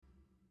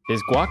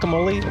Is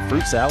guacamole a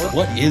fruit salad?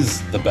 What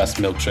is the best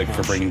milkshake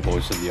for bringing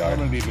boys to the yard?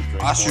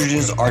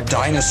 Ostriches are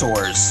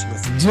dinosaurs.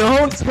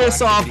 Don't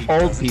piss off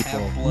old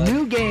people.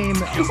 New game,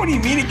 What do you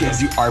mean it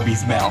gives you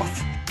Arby's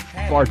mouth?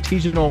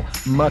 artisanal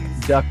muck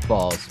duck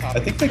balls.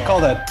 I think they call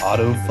that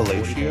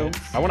autofellatio.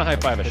 I want to high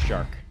five a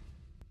shark.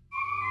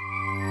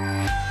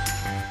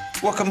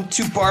 Welcome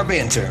to Bar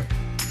Banter.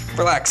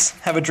 Relax,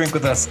 have a drink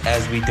with us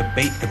as we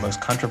debate the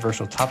most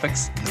controversial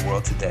topics in the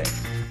world today.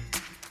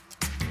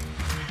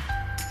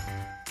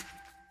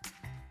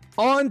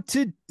 On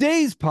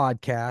today's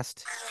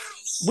podcast,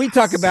 we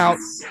talk about.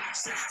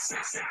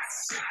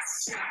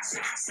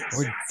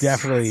 We're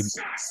definitely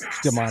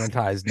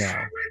demonetized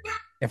now.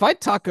 If I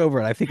talk over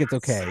it, I think it's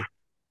okay.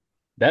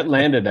 That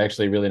landed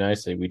actually really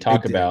nicely. We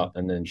talk It did. about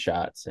and then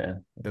shots. Yeah.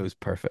 It was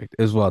perfect.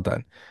 It was well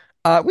done.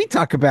 We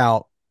talk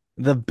about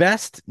the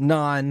best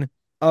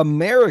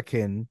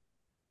non-American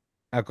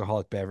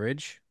alcoholic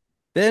beverage.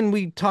 Then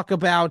we talk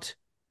about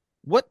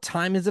what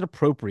time is it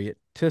appropriate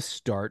to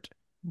start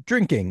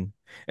drinking.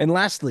 And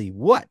lastly,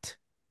 what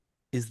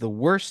is the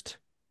worst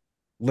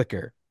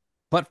liquor?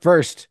 But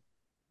first,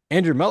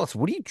 Andrew Mellis,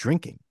 what are you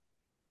drinking?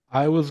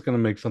 I was going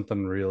to make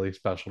something really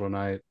special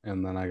tonight,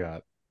 and then I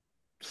got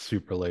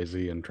super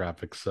lazy and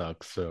traffic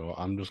sucks. So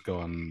I'm just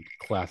going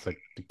classic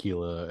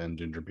tequila and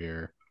ginger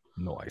beer,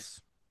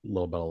 Nice. a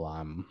little bit of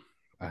lime.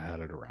 I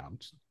had it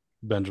around.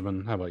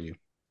 Benjamin, how about you?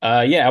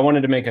 Yeah, I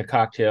wanted to make a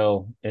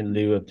cocktail in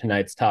lieu of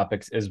tonight's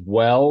topics as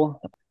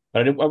well.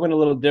 But I went a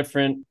little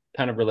different,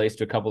 kind of relates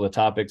to a couple of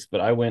topics, but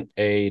I went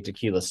a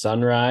tequila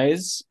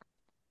sunrise.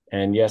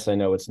 And yes, I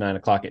know it's 9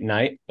 o'clock at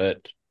night,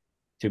 but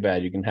too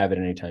bad. You can have it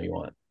anytime you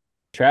want.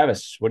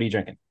 Travis, what are you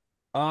drinking?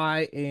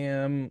 I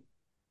am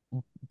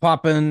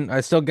popping.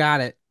 I still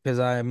got it because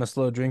I'm a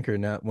slow drinker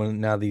now.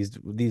 Now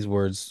these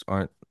words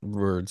aren't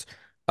words.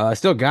 I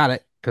still got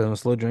it because I'm a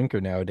slow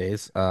drinker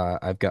nowadays.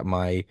 I've got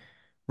my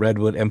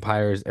Redwood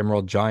Empire's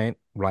Emerald Giant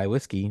rye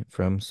whiskey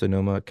from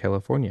Sonoma,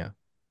 California,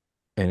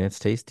 and it's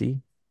tasty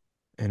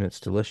and it's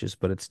delicious,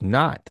 but it's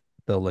not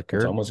the It's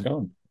liquor. almost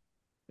gone.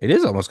 It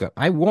is almost gone.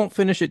 I won't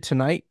finish it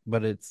tonight,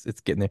 but it's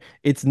getting there.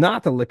 It's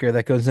not the liquor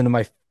that goes into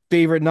my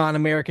favorite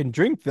non-American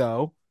drink,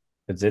 though.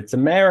 Because it's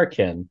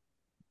American.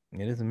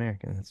 It is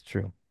American. That's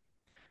true.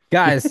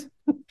 Guys,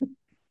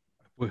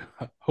 We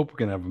hope we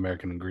can have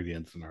American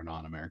ingredients in our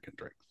non-American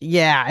drinks.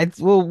 yeah,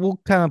 we'll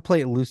kind of play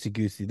it loosey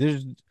goosey.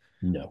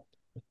 No.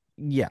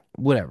 Yeah,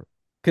 whatever.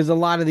 Because a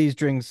lot of these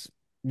drinks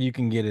you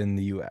can get in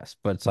the US,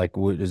 but it's like,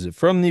 what is it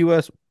from the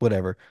US?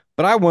 Whatever.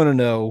 But I want to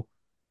know,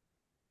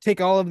 take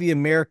all of the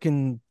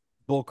American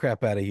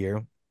bullcrap out of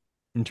here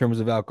in terms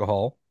of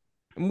alcohol.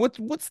 And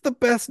what's the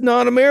best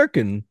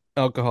non-American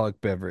alcoholic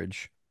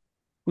beverage?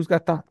 Who's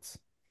got thoughts?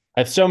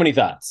 I have so many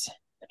thoughts.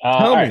 Tell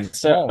All me. right,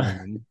 so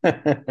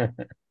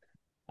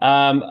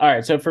all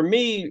right, so for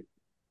me,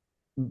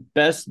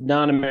 best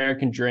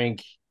non-American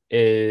drink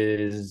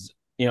is,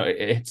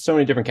 it's so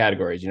many different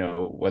categories,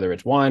 whether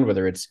it's wine,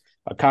 whether it's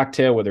a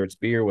cocktail, whether it's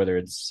beer, whether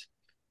it's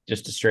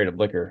just a straight up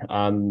liquor.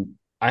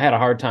 I had a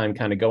hard time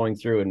kind of going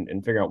through and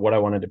figuring out what I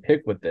wanted to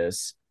pick with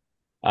this,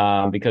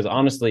 because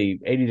honestly,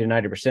 80 to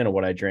 90% of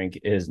what I drink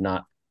is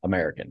not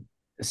American.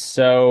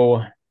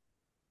 So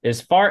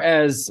as far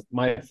as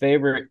my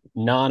favorite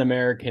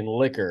non-American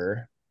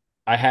liquor,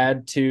 I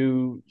had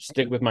to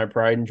stick with my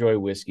Pride and Joy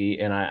whiskey,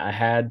 and I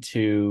had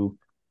to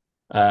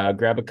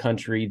grab a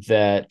country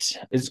that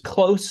is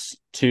close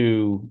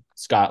to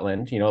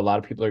Scotland. A lot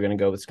of people are going to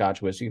go with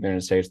Scotch whiskey. They're going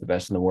to say it's the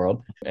best in the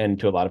world, and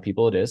to a lot of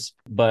people it is.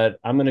 But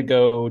I'm going to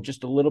go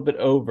just a little bit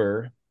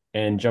over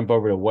and jump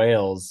over to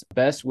Wales.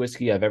 Best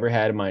whiskey I've ever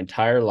had in my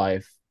entire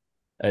life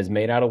is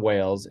made out of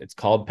Wales. It's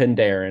called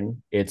Penderyn.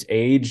 It's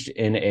aged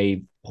in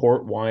a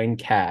port wine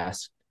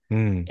cask,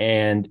 Mm.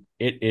 and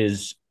it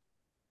is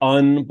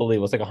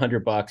unbelievable. It's like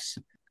 $100.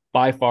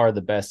 By far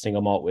the best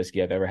single malt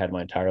whiskey I've ever had in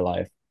my entire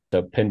life.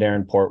 So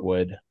Penderyn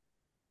Portwood.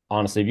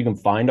 Honestly, if you can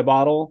find a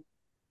bottle,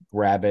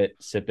 grab it,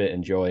 sip it,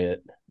 enjoy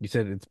it. You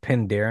said it's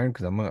Penderyn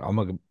because I'm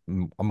gonna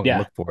Yeah.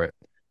 look for it.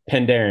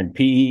 Penderyn,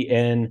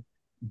 Penderyn,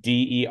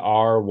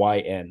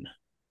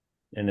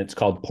 and it's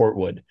called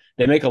Portwood.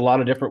 They make a lot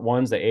of different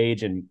ones. They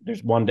age, and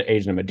there's one to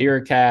age in a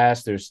Madeira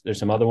cask. There's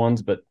some other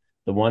ones, but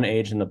the one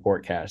aged in the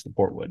port cask, the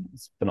Portwood,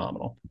 is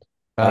phenomenal.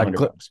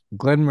 $100.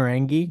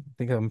 Glenmorangie, I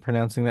think I'm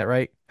pronouncing that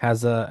right,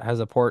 has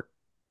a port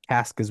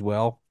cask as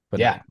well.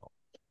 Yeah.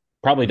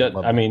 Probably does.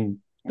 Love I that. mean,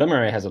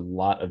 Glenmorangie has a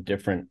lot of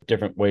different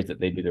ways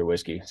that they do their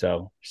whiskey.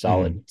 So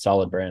solid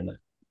brand.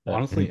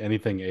 Honestly,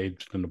 anything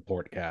aged in a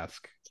port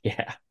cask.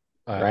 Yeah.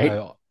 I,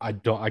 Right?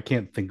 I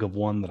can't think of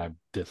one that I've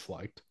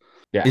disliked.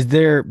 Yeah. Is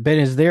there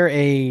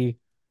a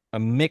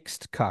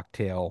mixed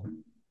cocktail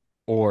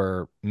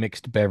or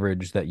mixed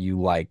beverage that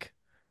you like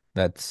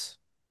that's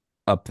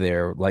up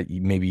there, like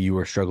maybe you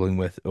were struggling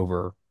with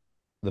over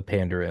the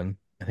Pandaren?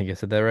 I think I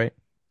said that right.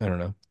 I don't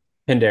know.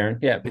 Penderyn.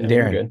 Yeah. I mean,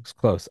 you're Pandaren. good. It's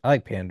close. I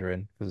like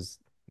Pandaren because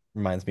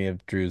reminds me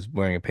of Drew's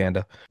wearing a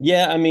panda.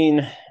 Yeah. I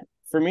mean,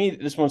 for me,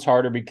 this one's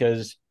harder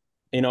because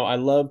I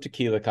love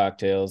tequila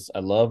cocktails. I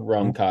love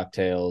rum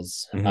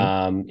cocktails.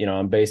 Mm-hmm.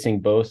 I'm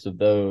basing both of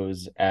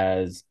those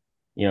as,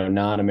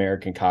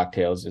 non-American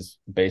cocktails is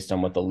based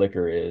on what the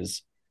liquor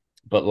is.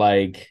 But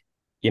like,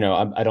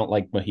 I don't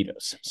like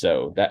mojitos.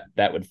 So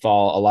that would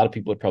fall. A lot of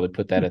people would probably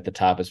put that at the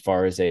top as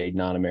far as a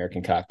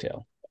non-American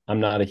cocktail. I'm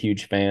not a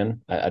huge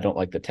fan. I don't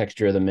like the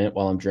texture of the mint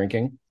while I'm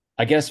drinking.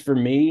 I guess for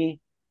me,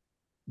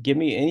 give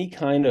me any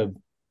kind of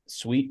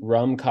sweet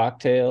rum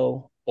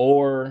cocktail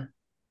or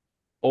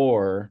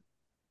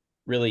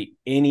really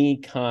any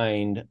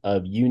kind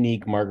of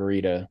unique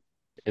margarita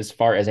as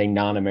far as a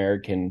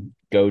non-American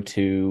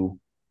go-to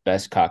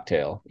best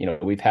cocktail.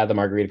 We've had the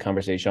margarita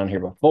conversation on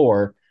here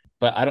before,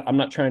 but I'm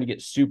not trying to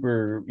get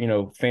super,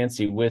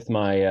 fancy with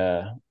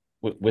my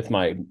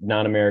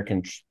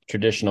non-American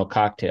traditional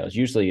cocktails.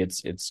 Usually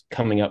it's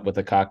coming up with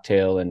a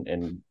cocktail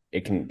and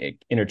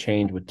it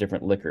interchange with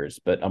different liquors,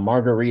 but a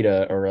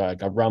margarita or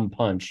like a rum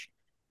punch,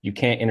 you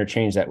can't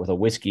interchange that with a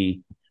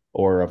whiskey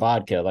or a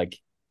vodka. Like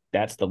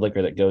that's the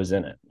liquor that goes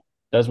in it.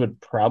 Those would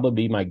probably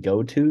be my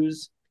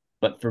go-tos,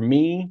 but for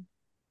me,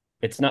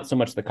 it's not so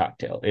much the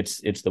cocktail.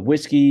 It's the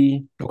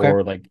whiskey Okay.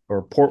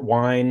 or port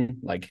wine.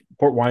 Like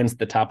port wine's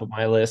the top of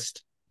my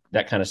list.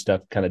 That kind of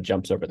stuff kind of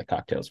jumps over the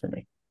cocktails for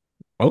me.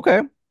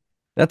 Okay.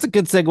 That's a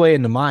good segue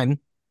into mine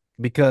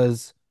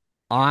because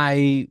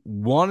I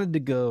wanted to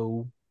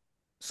go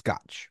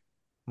Scotch,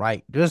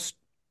 right? Just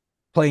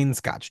plain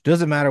Scotch.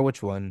 Doesn't matter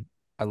which one.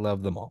 I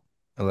love them all.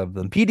 I love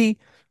them peaty.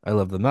 I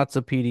love them not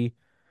so peaty.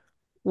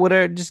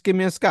 Whatever, just give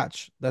me a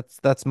Scotch.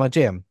 That's my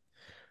jam.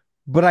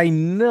 But I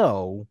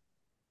know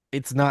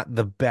it's not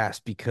the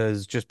best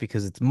because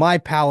it's my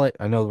palate.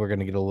 I know we're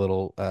gonna get a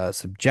little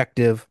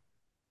subjective.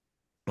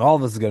 All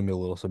of this is gonna be a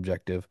little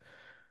subjective,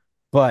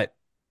 but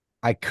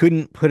I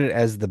couldn't put it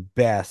as the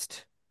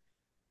best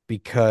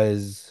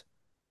because,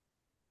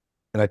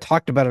 and I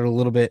talked about it a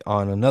little bit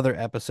on another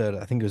episode.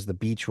 I think it was the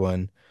beach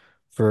one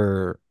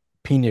for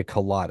pina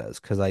coladas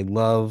because I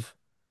love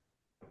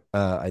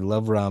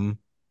rum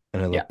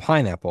and I Yeah. love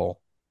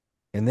pineapple.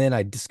 And then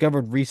I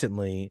discovered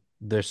recently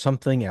there's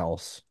something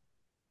else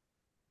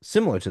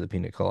similar to the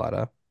pina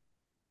colada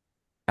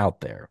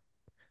out there,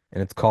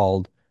 and it's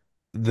called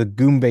the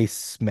Goombay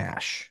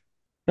Smash.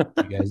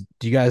 Do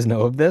you guys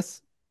know of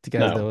this? Do you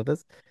guys know No. of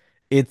this?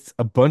 It's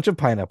a bunch of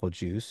pineapple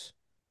juice,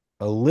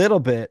 a little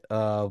bit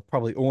of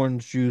probably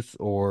orange juice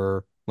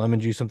or lemon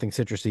juice, something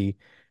citrusy,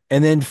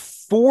 and then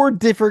four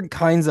different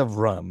kinds of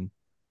rum,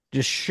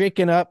 just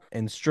shaken up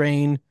and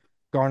strained,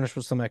 garnished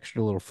with some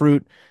extra little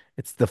fruit.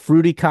 It's the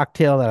fruity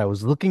cocktail that I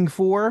was looking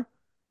for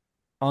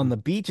on the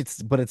beach.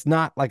 But it's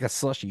not like a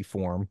slushy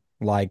form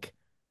like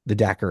the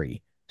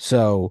daiquiri.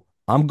 So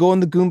I'm going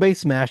the Goombay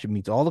Smash. It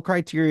meets all the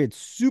criteria. It's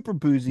super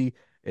boozy.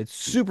 It's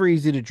super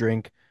easy to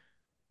drink.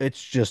 It's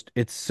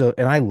so,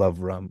 and I love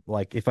rum.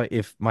 Like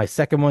if my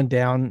second one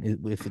down,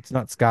 if it's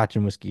not scotch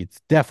and whiskey, it's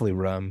definitely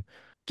rum.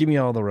 Give me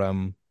all the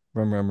rum,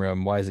 rum, rum,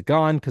 rum. Why is it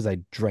gone? Because I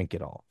drank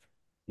it all.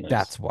 Nice.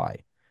 That's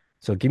why.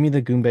 So give me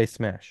the Goombay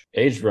Smash.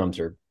 Aged rums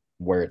are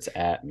where it's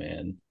at,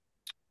 man.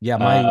 Yeah,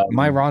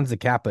 my Um, Ron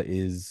Zacapa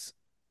is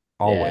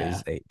yeah,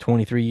 always a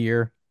 23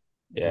 year.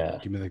 Yeah, yeah.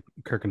 give me the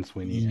Kirk and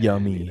Sweeney any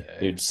Yummy. day.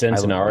 Dude, Yeah.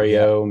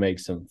 Centenario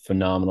makes some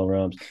phenomenal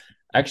rums.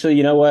 Actually,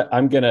 you know what?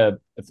 I'm gonna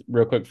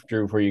real quick,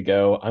 Drew, before you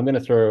go, I'm gonna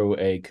throw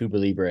a Cuba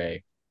Libre,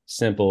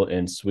 simple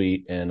and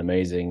sweet and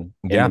amazing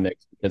in the Yeah.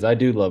 mix because I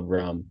do love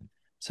rum.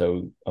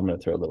 So I'm gonna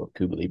throw a little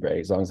Cuba Libre.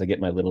 As long as I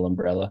get my little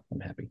umbrella, I'm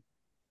happy.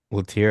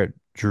 Let's hear it.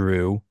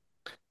 Drew.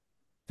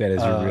 That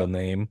is your Uh, real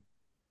name.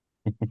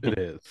 it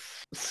is.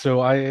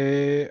 So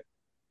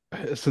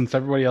since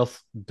everybody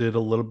else did a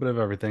little bit of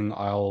everything,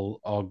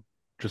 I'll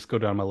just go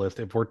down my list.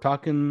 If we're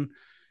talking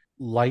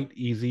light,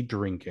 easy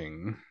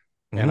drinking,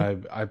 and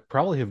Hmm. I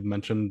probably have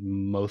mentioned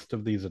most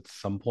of these at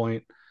some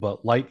point,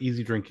 but light,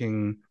 easy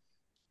drinking,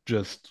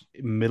 just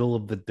middle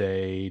of the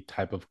day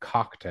type of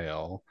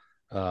cocktail,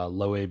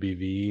 low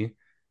ABV,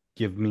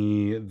 give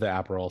me the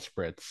Aperol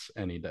Spritz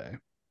any day.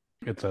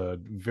 It's a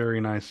very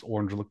nice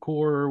orange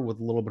liqueur with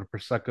a little bit of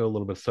prosecco, a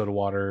little bit of soda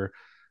water,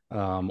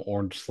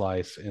 orange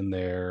slice in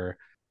there,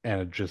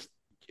 and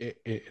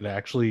it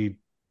actually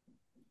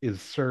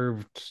is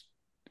served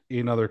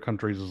in other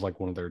countries as like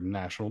one of their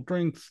national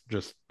drinks.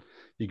 Just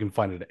you can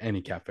find it at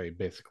any cafe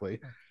basically,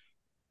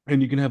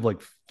 and you can have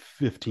like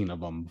 15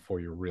 of them before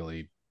you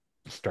really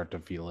start to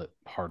feel it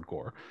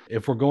hardcore.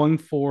 If we're going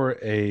for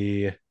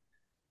a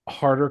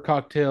harder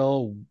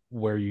cocktail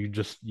where you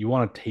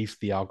want to taste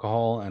the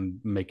alcohol and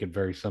make it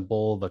very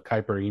simple, the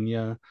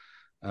caipirinha,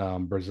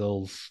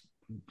 Brazil's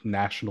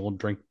national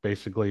drink,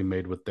 basically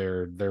made with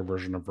their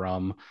version of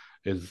rum,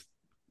 is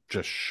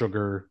just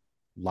sugar,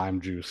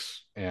 lime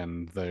juice,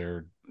 and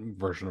their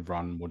version of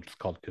rum, which is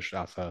called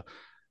cachaça.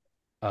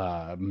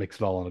 Mix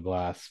it all in a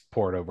glass,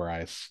 pour it over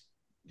ice.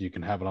 You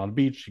can have it on a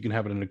beach, you can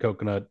have it in a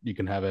coconut, you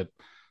can have it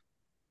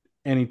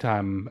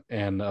anytime,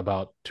 and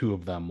about two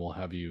of them will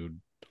have you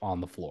on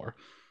the floor.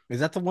 Is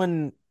that the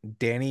one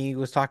Danny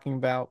was talking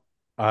about?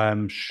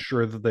 I'm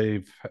sure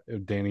that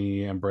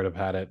Danny and Britt have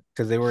had it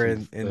because they were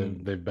since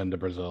in they've been to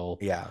Brazil.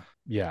 yeah.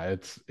 Yeah,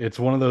 it's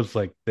one of those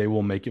like they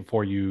will make it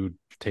for you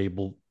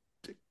table,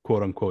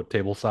 quote unquote,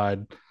 table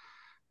side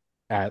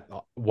at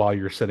while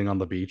you're sitting on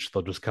the beach.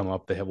 They'll just come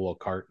up, they have a little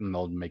cart and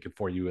they'll make it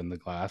for you in the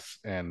glass,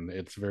 and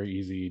it's very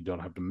easy. You don't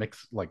have to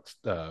mix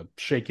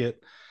shake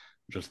it,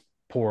 just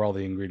pour all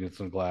the ingredients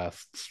in a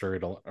glass, stir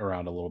it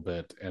around a little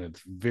bit, and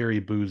it's very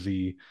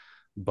boozy,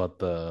 but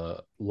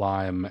the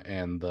lime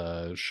and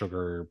the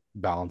sugar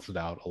balance it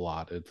out a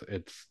lot.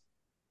 It's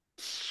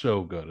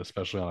so good,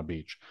 especially on a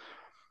beach.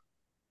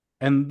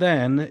 And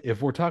then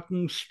if we're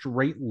talking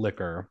straight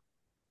liquor,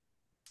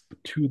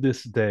 to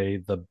this day,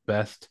 the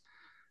best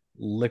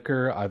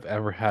liquor I've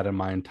ever had in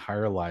my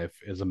entire life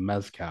is a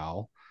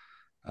mezcal.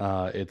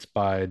 It's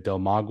by Del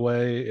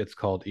Maguey. It's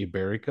called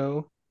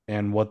Iberico.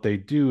 And what they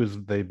do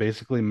is they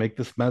basically make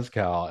this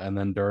mezcal, and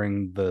then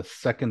during the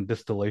second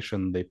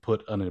distillation, they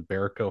put an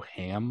Iberico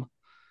ham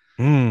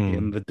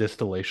in Mm, the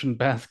distillation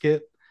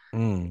basket,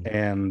 mm,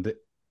 and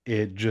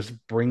it just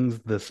brings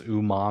this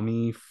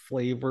umami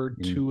flavor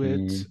to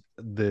it, Mhm.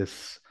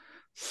 this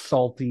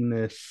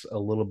saltiness, a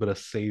little bit of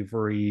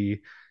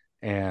savory.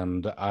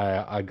 And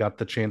I got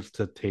the chance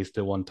to taste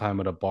it one time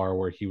at a bar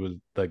where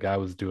the guy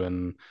was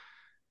doing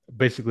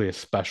basically a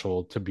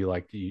special to be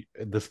like,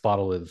 this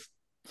bottle is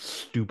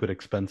stupid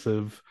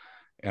expensive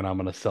and I'm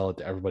gonna sell it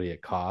to everybody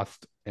at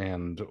cost.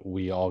 And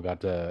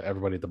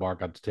everybody at the bar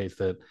got to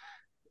taste it.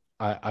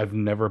 I've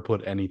never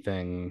put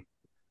anything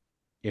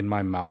in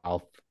my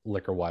mouth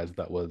liquor wise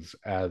that was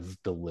as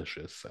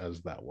delicious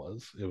as that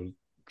was. It was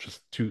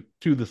just to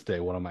this day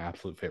one of my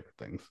absolute favorite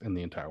things in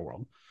the entire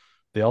world.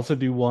 They also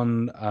do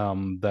one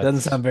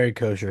doesn't that's sound very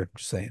kosher.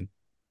 Just saying.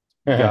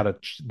 got a.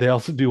 They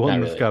also do Not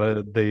one that's really. got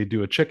a. They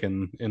do a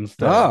chicken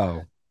instead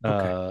Oh,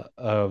 okay.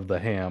 of the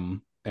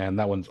ham, and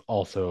that one's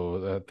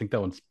also. I think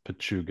that one's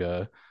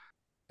pechuga,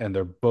 and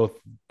they're both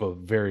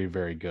very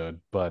very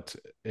good. But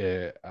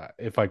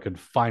if I could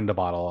find a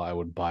bottle, I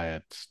would buy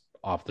it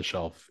off the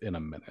shelf in a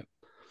minute.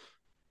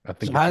 I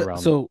So think it's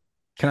around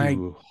can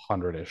I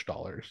 200-ish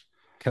dollars.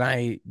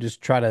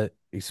 just try to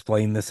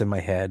explain this in my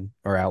head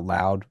or out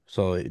loud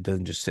so it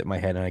doesn't just sit in my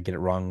head and I get it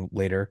wrong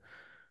later?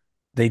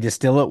 They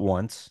distill it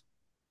once,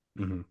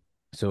 Hmm.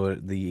 so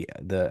the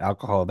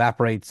alcohol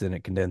evaporates and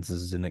it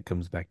condenses and it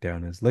comes back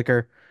down as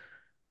liquor.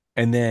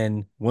 And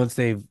then once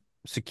they've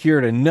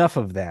secured enough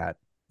of that,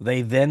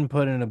 they then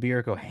put an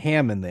Iberico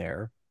ham in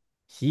there,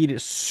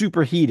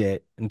 superheat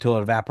it until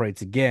it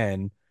evaporates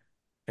again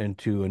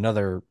into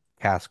another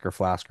cask or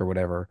flask or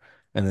whatever,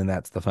 and then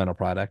that's the final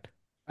product.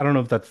 I don't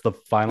know if that's the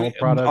final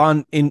product.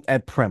 On in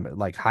at premise,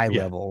 like high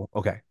Yeah, level.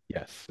 Okay.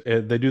 yes.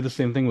 They do the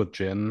same thing with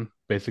gin.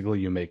 Basically,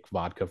 you make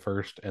vodka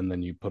first, and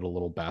then you put a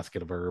little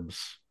basket of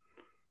herbs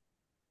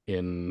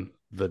in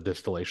the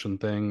distillation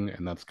thing,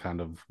 and that's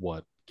kind of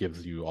what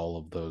gives you all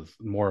of those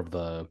more of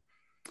the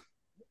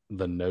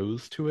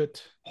nose to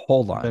it.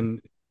 Hold on.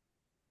 Then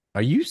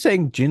Are you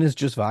saying gin is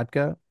just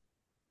vodka?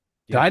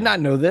 Did I yeah, not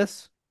know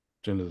this?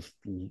 gin is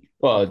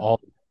Well, all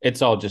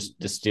it's all just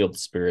distilled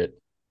spirit.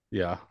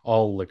 yeah,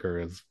 all liquor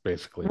is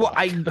basically Well,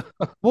 vodka.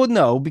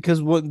 no,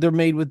 because they're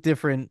made with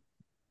different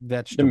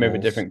They're made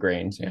with vegetables, different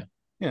grains. Yeah.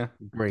 Yeah,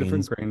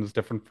 different grains. grains,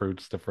 different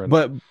fruits, different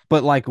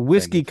But like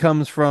whiskey things.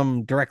 comes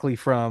directly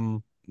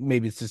from,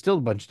 maybe it's distilled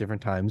a bunch of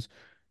different times.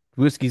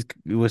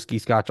 Whiskey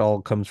scotch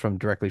all comes from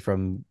directly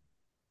from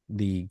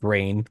the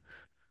grain,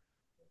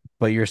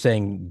 but you're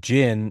saying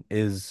gin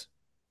is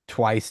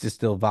twice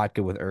distilled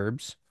vodka with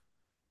herbs.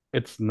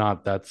 It's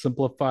not that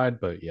simplified,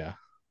 but yeah.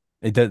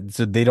 It does,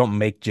 so they don't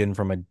make gin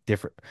from a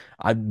different.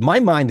 My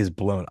mind is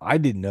blown. I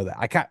didn't know that.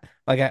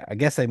 I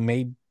guess I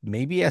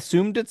maybe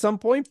assumed at some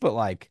point, but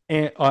like,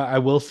 And I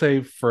will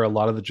say for a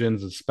lot of the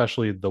gins,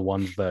 especially the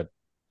ones that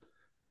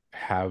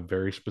have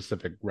very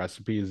specific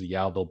recipes,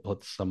 yeah, they'll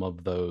put some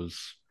of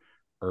those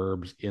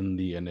herbs in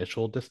the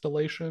initial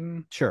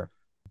distillation, sure.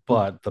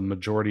 but the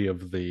majority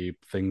of the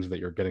things that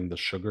you're getting, the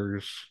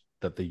sugars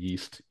that the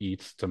yeast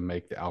eats to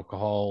make the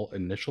alcohol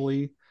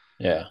initially,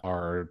 Yeah.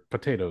 are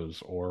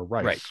potatoes or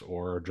Right. rice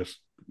or just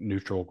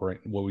neutral grain.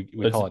 What we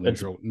It's call it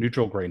it's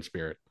neutral grain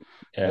spirit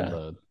in yeah.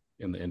 the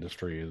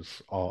industry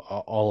is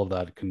all of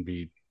that can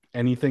be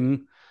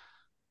anything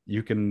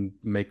you can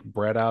make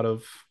bread out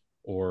of,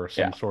 or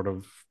Yeah. some sort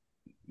of,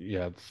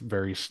 yeah, it's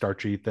very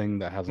starchy thing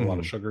that has a lot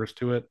of sugars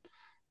to it.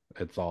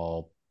 It's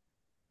all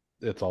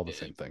the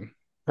same thing.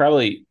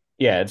 Probably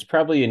yeah, it's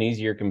probably an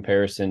easier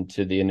comparison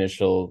to the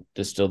initial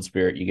distilled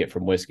spirit you get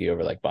from whiskey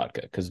over like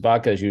vodka, because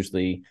vodka is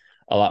usually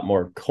a lot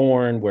more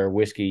corn, where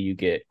whiskey you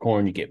get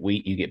corn, you get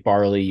wheat, you get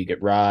barley, you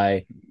get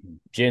rye.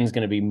 Gin's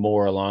going to be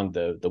more along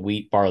the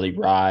wheat, barley,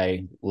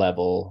 rye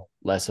level,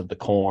 less of the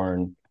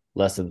corn,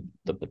 less of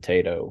the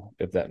potato,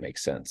 if that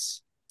makes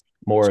sense.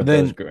 More So of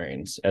those then,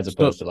 grains as so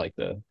opposed to like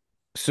the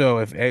so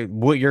if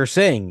what you're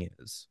saying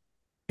is,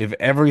 if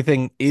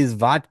everything is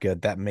vodka,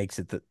 that makes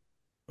it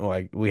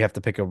like we have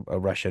to pick a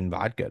Russian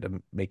vodka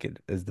to make it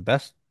as the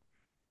best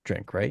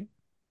drink, right?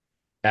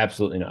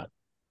 absolutely not.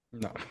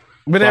 No.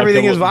 But Vodka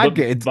everything is will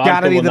vodka. It's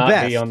got to vodka be will the not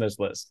be best. on this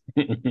list.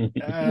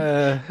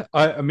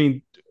 I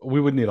mean,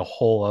 we would need a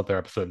whole other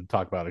episode to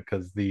talk about it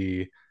because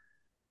the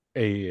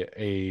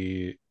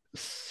a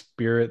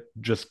spirit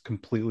just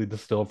completely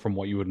distilled from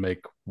what you would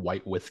make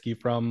white whiskey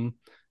from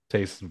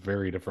tastes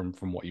very different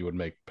from what you would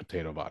make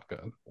potato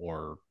vodka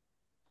or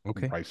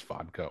Okay. rice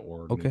vodka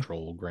or Okay.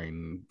 neutral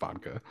grain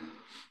vodka.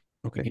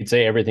 You Okay. could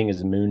say everything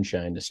is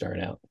moonshine to start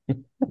out.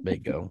 There you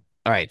go.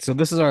 All right. So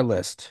this is our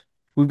list.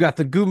 We've got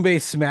the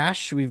Goombay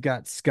Smash. We've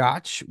got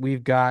Scotch.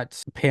 We've got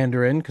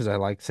Pandarin, because I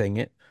like saying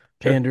it.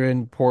 Sure.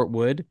 Pandarin,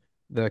 Portwood,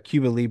 the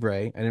Cuba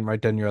Libre. I didn't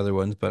write down your other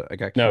ones, but I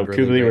got No, Cuba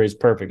Cuba Libre. Libre is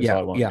perfect. That's Yeah. all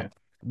I want. Yeah. Yeah.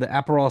 The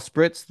Aperol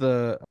Spritz,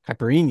 the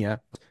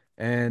Caipirinha,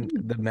 and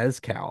the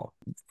Mezcal.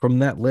 From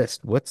that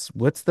list, what's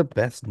the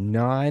best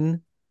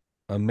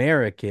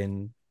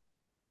non-American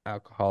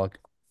alcoholic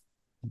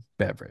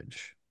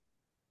beverage?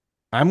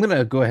 I'm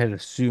gonna go ahead and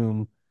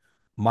assume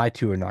my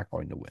two are not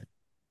going to win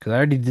because I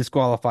already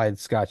disqualified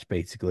Scotch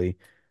basically,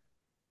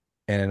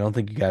 and I don't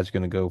think you guys are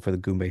gonna go for the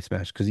Goombay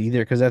Smash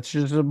because that's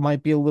just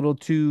might be a little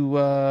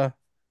too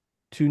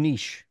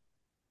niche,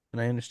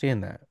 and I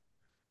understand that.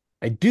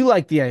 I do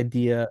like the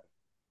idea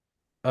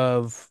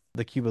of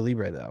the Cuba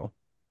Libre though,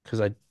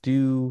 because I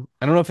don't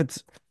know if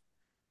it's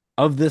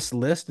of this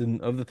list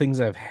and of the things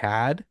that I've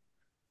had,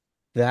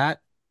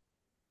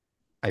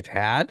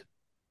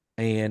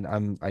 and I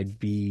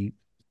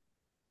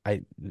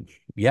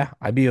yeah,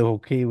 I'd be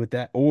okay with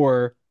that.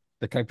 Or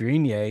the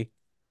Caipirinha,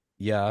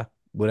 yeah,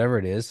 whatever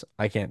it is,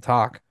 I can't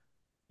talk.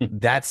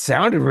 That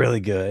sounded really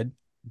good,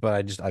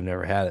 but I've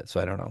never had it,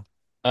 so I don't know.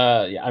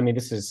 Yeah. I mean,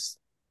 this is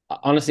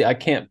honestly, I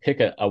can't pick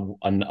a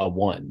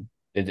one.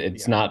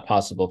 It's Yeah. not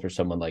possible for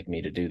someone like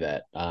me to do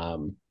that.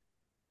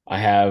 I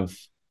have,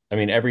 I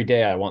mean, every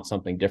day I want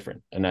something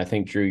different, and I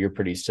think Drew, you're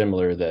pretty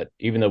similar. That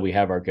even though we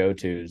have our go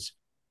tos,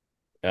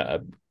 uh,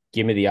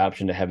 give me the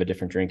option to have a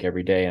different drink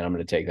every day, and I'm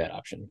going to take that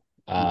option.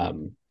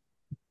 Mhm.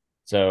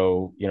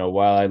 So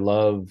while I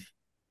love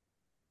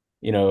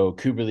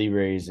Cuba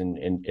Libres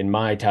and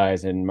Mai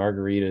Tais and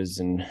margaritas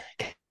and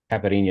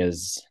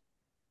caipirinhas,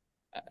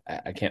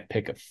 I can't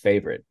pick a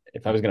favorite.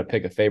 If I was going to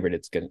pick a favorite,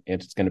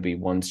 it's gonna be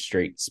one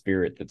straight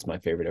spirit that's my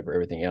favorite over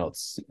everything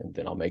else, and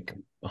then I'll make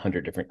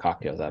 100 different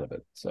cocktails out of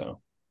it.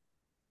 So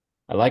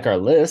I like our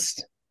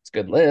list. It's a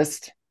good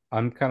list.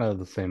 I'm kind of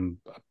the same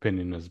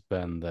opinion as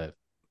Ben that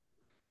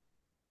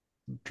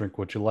drink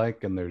what you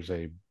like, and there's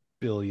a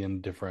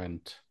billion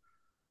different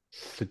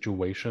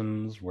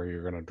situations where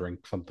you're going to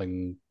drink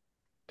something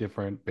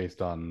different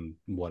based on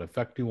what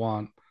effect you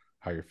want,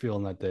 how you're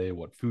feeling that day,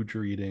 what food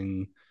you're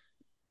eating,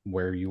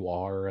 where you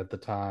are at the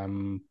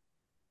time.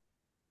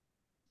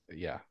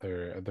 Yeah,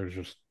 there's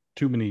just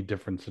too many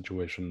different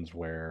situations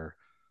where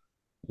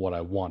what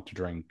I want to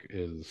drink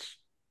is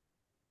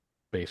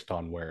based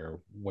on where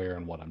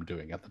and what I'm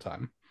doing at the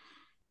time.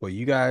 Well,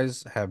 you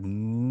guys have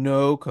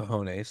no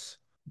cojones.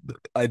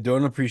 I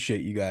don't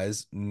appreciate you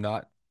guys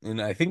not.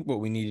 And I think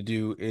what we need to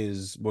do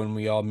is when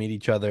we all meet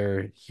each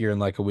other here in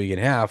like a week and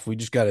a half, we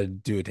just got to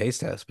do a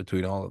taste test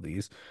between all of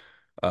these.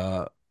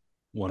 Uh,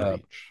 One of uh,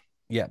 each.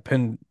 yeah,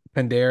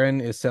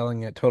 Pendarren is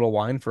selling at Total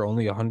Wine for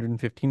only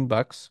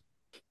 $115.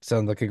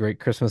 Sounds like a great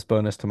Christmas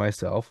bonus to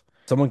myself.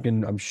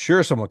 I'm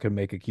sure someone can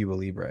make a Cuba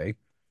Libre,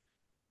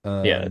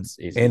 Yeah, it's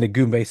easy. and a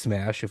Goombay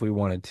Smash if we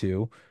wanted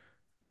to.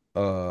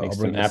 Make I'll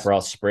some bring this.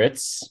 Aperol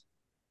spritz.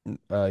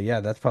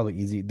 Yeah, that's probably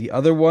easy. The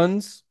other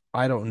ones,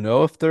 I don't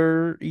know if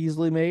they're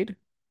easily made.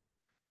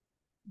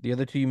 The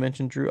other two you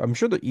mentioned, Drew, I'm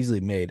sure they're easily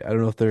made. I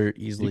don't know if they're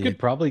You easily. could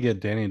probably get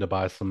Danny to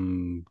buy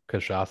some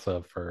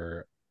cachaça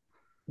for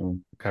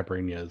Mm.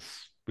 caipirinhas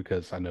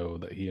because I know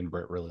that he and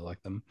Britt really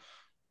like them,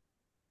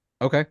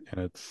 Okay. and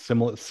it's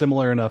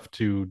similar enough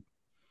to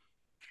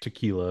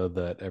tequila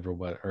that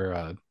everybody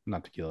or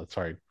not tequila,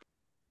 sorry,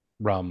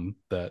 rum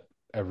that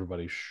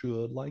everybody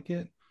should like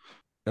it.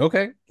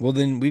 Okay. Well,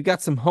 then we've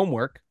got some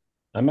homework.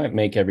 I might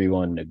make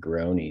everyone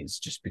Negronis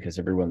just because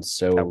everyone's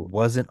That so.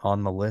 wasn't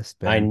on the list,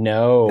 I Ben.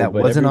 know, That but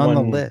wasn't on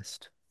the everyone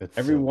list. It's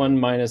so everyone good.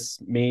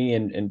 minus me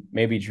and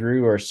maybe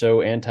Drew are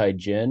so anti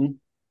gin.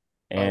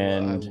 I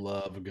And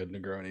love a good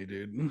Negroni,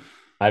 dude.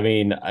 I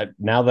mean,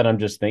 now that I'm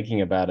just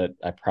thinking about it,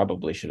 I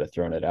probably should have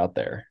thrown it out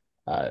there.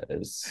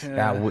 Is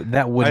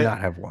That would I not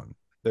have won.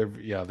 they're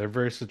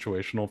very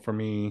situational for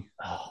me.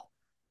 oh,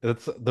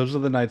 It's those are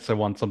the nights I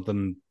want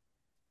something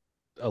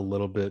a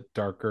little bit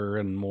darker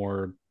and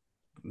more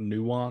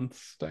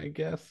nuanced, I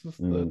guess. Is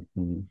the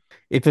mhm.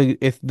 If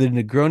the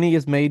Negroni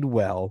is made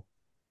well,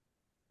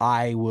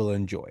 I will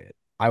enjoy it.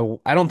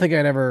 I don't think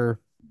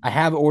I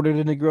have ordered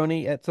a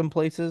Negroni at some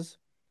places,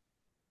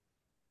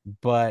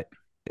 but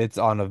it's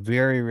on a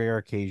very rare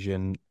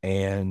occasion,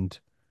 and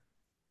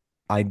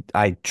I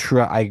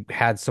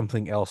had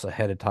something else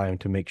ahead of time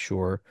to make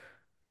sure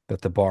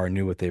that the bar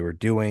knew what they were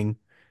doing,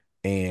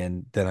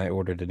 and then I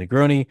ordered a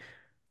Negroni.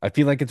 I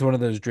feel like it's one of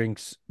those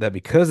drinks that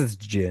because it's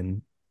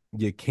gin,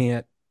 you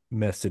can't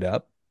mess it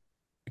up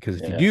because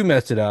if you Yeah, do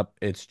mess it up,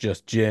 it's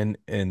just gin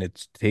and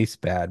it tastes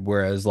bad.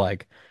 Whereas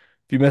like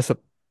if you mess up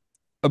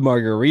a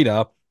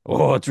margarita,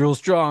 oh, it's real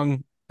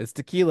strong It's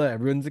tequila.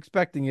 Everyone's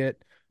expecting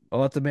it.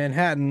 Oh, it's a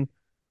Manhattan.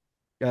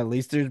 At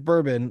least there's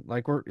bourbon.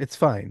 Like it's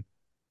fine.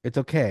 It's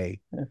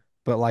okay. Yeah.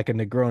 But like a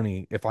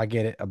Negroni, if I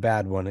get a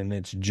bad one and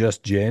it's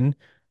just gin,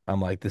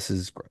 I'm like, this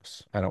is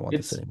gross. I don't want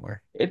this It's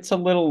anymore. it's a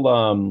little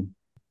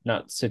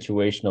not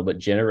situational, but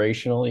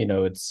generational. It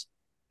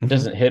Mhm.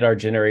 doesn't hit our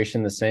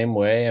generation the same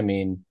way. I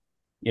mean,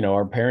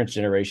 our parents'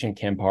 generation,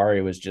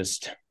 Campari was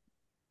just,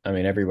 I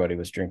mean, everybody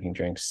was drinking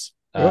drinks.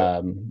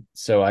 Yep.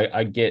 So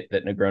I get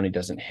that Negroni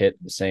doesn't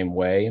hit the same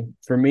way.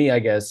 For me, I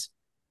guess,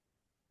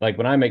 like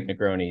when I make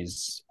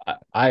Negronis,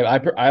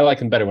 I like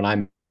them better when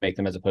I make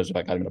them as opposed to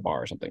like I'm in a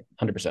bar or something.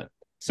 100%.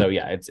 So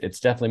yeah, it's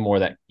definitely more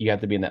that you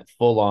have to be in that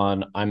full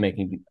on I'm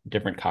making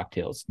different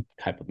cocktails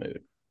type of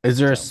mood. Is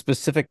there a So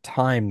specific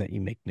time that you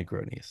make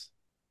Negronis?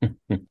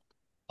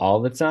 all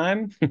the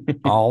time,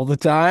 All the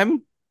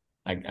time?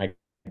 I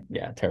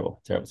yeah, terrible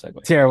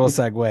segue. Terrible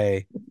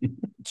segue.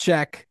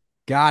 Check.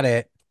 Got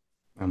it.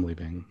 I'm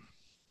leaving.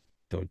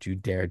 Don't you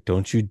dare.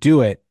 Don't you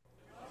do it.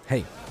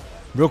 Hey,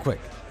 real quick.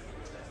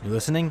 You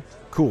listening?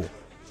 Cool.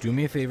 Do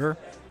me a favor.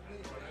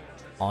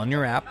 On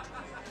your app,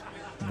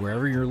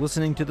 wherever you're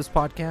listening to this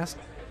podcast,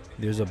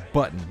 there's a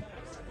button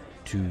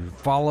to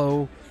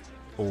follow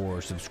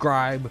or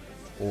subscribe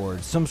or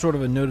some sort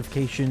of a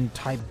notification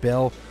type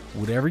bell.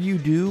 Whatever you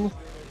do,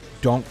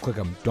 don't click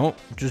them. Don't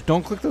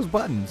click those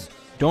buttons.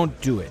 Don't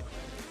do it.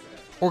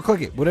 Or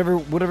click it.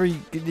 Whatever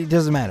it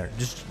doesn't matter.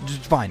 Just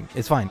fine.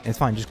 It's fine. It's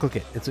fine. Just click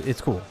it.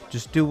 It's cool.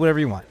 Just do whatever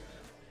you want.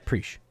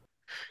 Preach.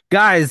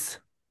 Guys,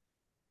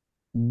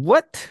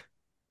 what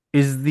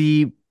is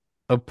the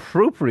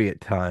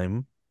appropriate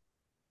time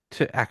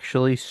to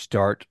actually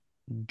start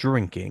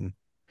drinking?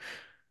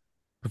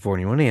 Before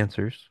anyone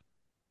answers,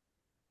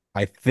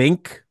 I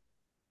think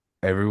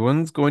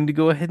everyone's going to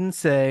go ahead and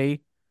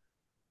say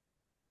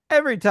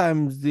every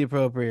time's the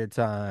appropriate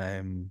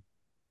time.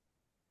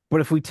 But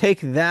if we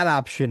take that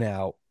option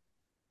out,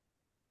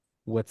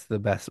 what's the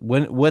best?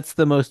 What's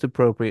the most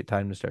appropriate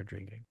time to start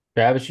drinking?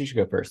 Travis, you should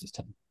go first this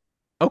time.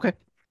 Okay.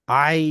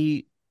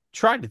 I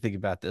tried to think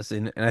about this,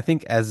 and I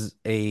think as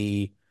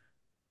a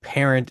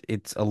parent,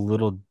 it's a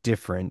little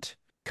different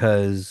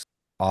because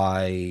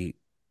I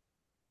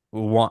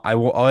I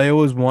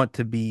always want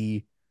to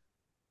be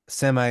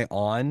semi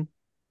on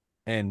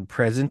and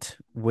present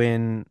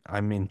when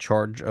I'm in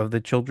charge of the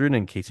children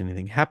in case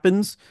anything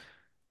happens.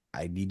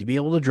 I need to be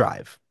able to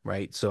drive,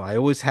 right? So I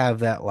always have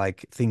that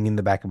like thing in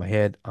the back of my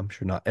head. I'm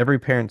sure not every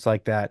parent's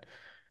like that.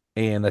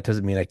 And that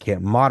doesn't mean I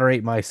can't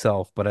moderate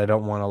myself, but I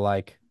don't want to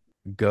like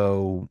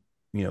go,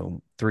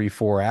 3,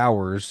 4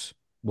 hours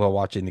while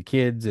watching the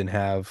kids and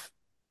have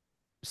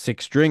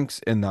 6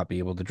 drinks and not be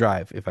able to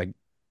drive if I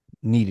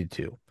needed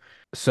to.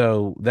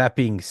 So that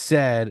being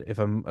said, if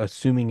I'm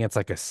assuming it's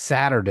like a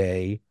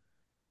Saturday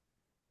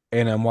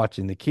and I'm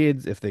watching the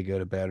kids, if they go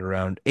to bed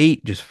around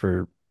 8, just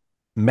for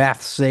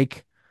math's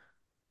sake,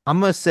 I'm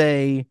gonna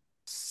say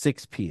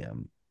 6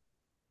 p.m.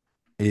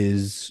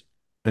 is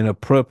an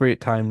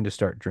appropriate time to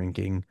start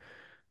drinking.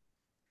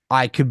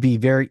 I could be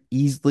very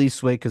easily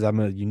swayed because I'm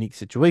in a unique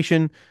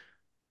situation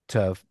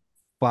to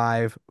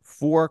 5,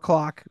 4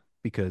 o'clock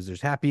because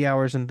there's happy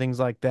hours and things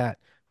like that.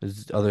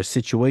 There's other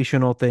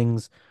situational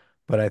things.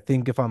 But I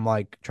think if I'm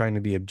like trying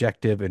to be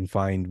objective and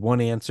find one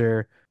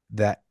answer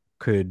that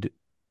could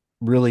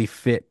really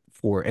fit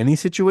for any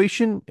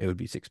situation, it would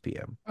be 6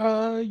 p.m.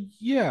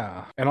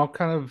 Yeah, and I'll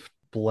kind of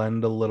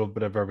blend a little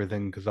bit of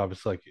everything because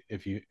obviously, like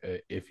if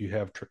you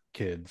have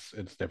kids,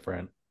 it's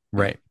different.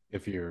 Right.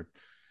 If you're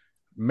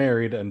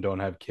married and don't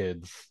have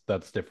kids,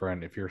 that's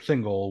different. If you're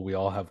single, we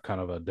all have kind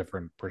of a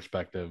different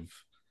perspective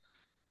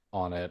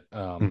on it,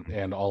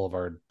 and all of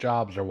our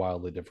jobs are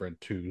wildly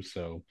different too.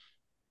 So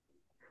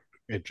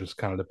it just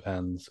kind of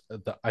depends.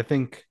 I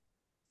think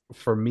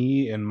for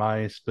me in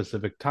my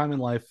specific time in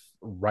life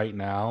right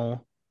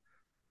now,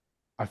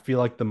 I feel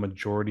like the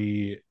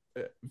majority,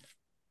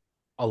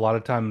 a lot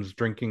of times,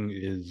 drinking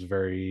is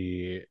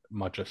very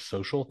much a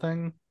social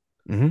thing.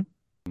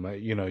 Mm-hmm.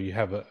 You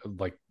have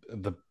like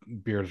the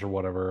beers or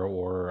whatever,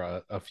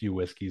 or a few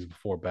whiskeys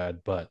before bed.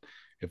 But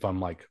if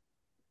I'm like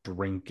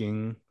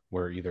drinking,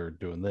 we're either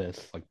doing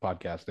this, like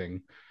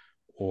podcasting,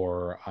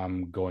 or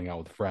I'm going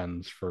out with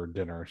friends for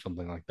dinner or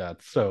something like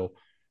that. So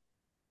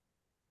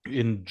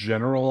in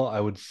general, I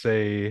would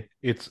say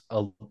it's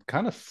a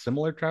kind of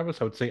similar, Travis.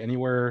 I would say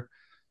anywhere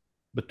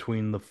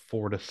between the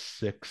 4 to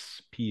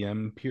 6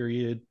 p.m.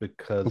 period,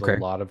 because a Okay.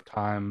 lot of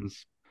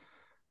times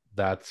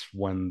that's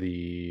when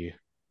the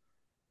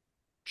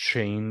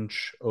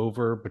change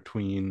over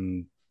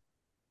between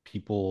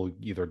people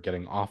either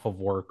getting off of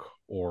work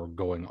or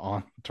going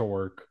on to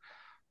work,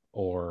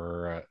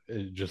 or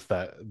just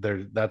that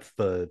that's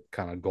the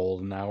kind of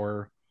golden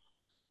hour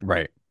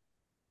Right.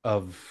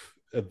 of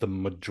the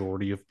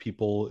majority of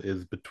people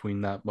is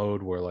between that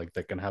mode where like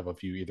they can have a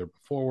few either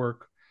before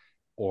work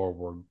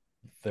or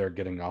they're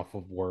getting off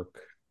of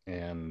work,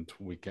 and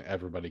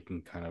everybody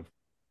can kind of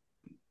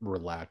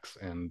relax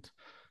and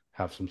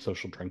have some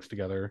social drinks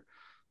together.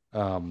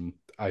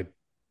 I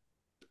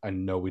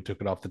know we took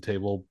it off the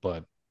table,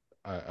 but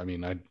I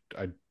mean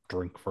I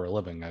drink for a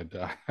living.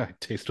 I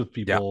taste with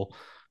Yeah. people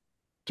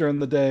during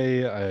the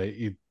day.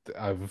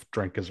 I've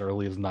drank as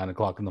early as 9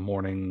 o'clock in the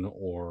morning,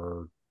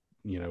 or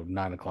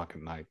 9 o'clock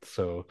at night.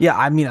 So Yeah,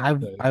 I mean,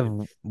 I've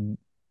it's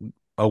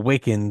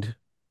awakened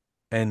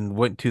and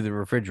went to the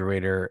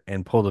refrigerator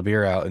and pulled a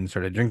beer out and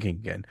started drinking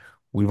again.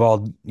 We've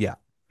all, yeah,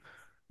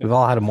 we've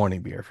all had a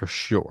morning beer for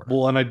sure.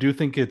 well, and I do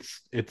think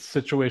it's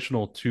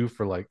situational too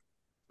for like,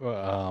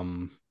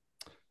 um,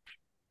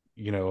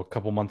 a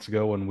couple months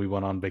ago when we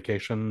went on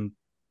vacation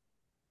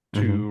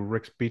Mhm. to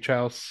Rick's beach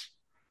house.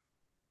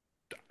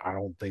 I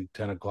don't think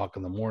 10 o'clock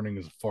in the morning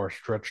is a far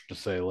stretch to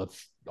say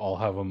let's all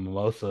have a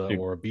mimosa Dude,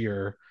 or a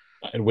beer,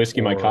 I'd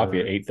whiskey my coffee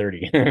at or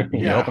 8:30. yeah,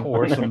 Yep.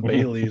 or some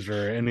Baileys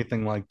or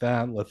anything like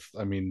that.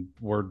 I mean,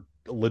 we're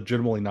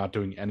legitimately not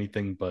doing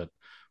anything but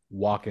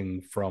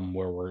walking from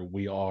where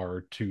we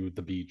are to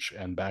the beach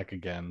and back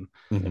again.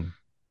 Mhm.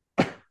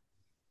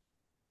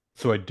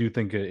 So I do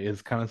think it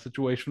is kind of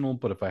situational,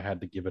 but if I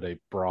had to give it a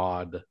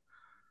broad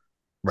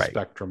Right.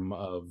 spectrum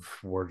of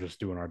we're just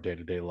doing our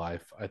day-to-day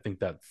life, I think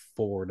that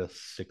 4 to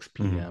 6 Mhm.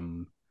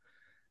 p.m.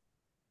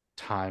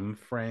 time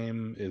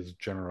frame is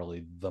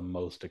generally the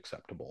most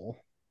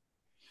acceptable.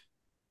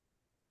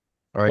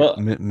 All right, Well,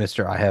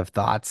 Mr. I have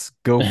thoughts.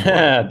 Go for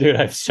it. dude,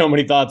 I have so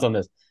many thoughts on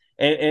this.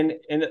 And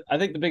I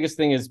think the biggest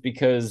thing is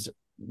because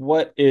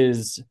what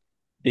is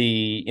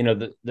the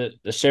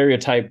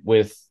stereotype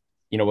with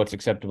what's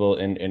acceptable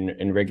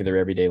in regular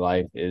everyday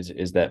life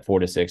is that 4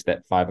 to 6,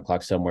 that 5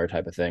 o'clock somewhere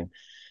type of thing.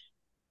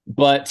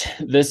 But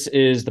this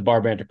is the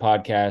Bar Banter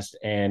podcast,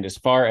 and as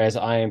far as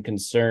I am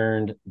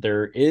concerned,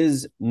 there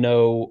is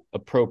no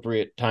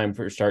appropriate time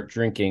for start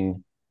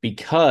drinking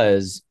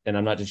because, and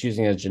I'm not just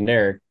using it as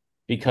generic,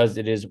 because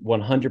it is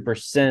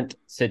 100%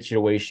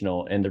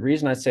 situational. And the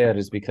reason I say that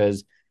is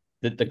because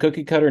the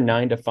cookie cutter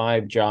 9 to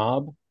 5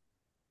 job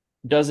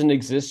doesn't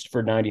exist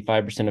for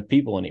 95% of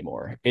people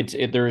anymore.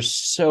 There's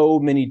so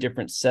many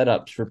different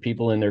setups for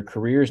people in their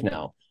careers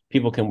now.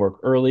 People can work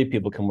early,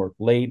 people can work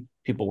late,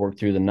 people work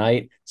through the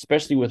night,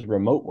 especially with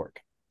remote work.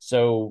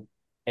 So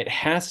it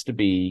has to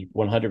be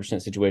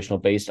 100%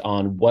 situational based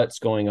on what's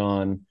going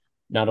on,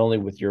 not only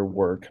with your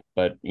work,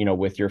 but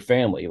with your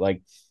family.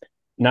 Like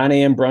 9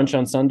 a.m. brunch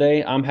on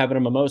Sunday, I'm having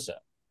a mimosa.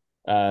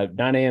 9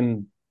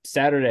 a.m.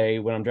 Saturday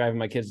when I'm driving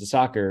my kids to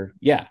soccer,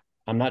 yeah,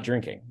 I'm not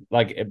drinking.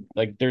 Like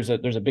there's a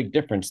big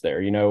difference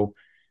there.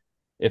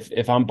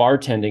 If I'm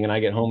bartending and I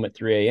get home at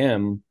 3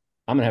 a.m.,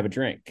 I'm gonna have a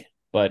drink.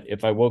 But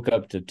if I woke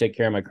up to take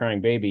care of my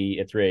crying baby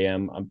at 3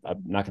 a.m.,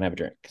 I'm not gonna have a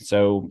drink.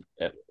 So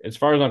as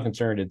far as I'm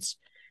concerned,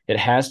 it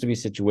has to be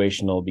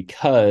situational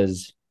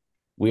because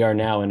we are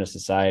now in a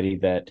society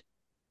that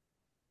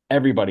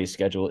everybody's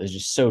schedule is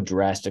just so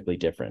drastically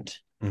different.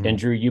 And Mhm.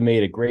 Drew, you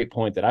made a great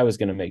point that I was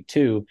going to make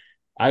too.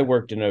 I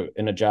worked in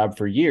a job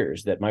for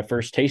years that my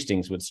first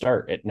tastings would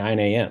start at 9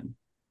 a.m.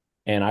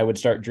 and I would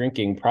start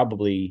drinking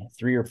probably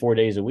 3 or 4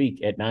 days a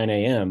week at 9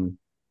 a.m.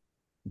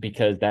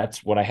 because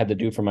that's what I had to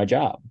do for my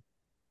job.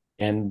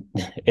 And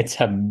it's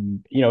a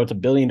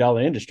 $1 billion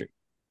industry.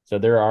 So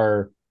there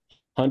are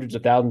hundreds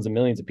of thousands of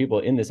millions of people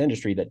in this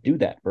industry that do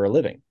that for a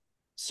living.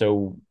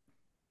 So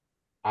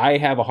I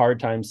have a hard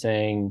time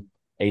saying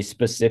a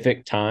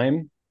specific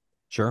time,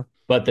 Sure.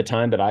 but the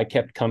time that I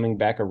kept coming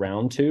back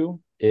around to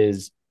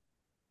is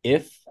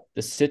if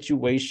the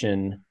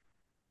situation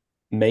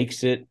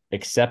makes it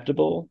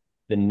acceptable,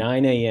 then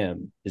 9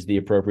 a.m. is the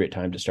appropriate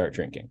time to start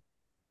drinking.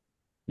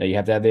 Now you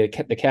have to have the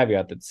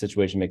caveat that the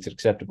situation makes it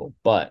acceptable,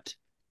 but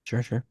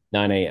Sure, sure.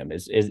 9 a.m.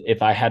 is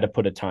if I had to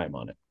put a time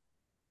on it.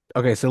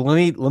 Okay, so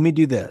let me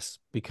do this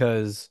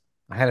because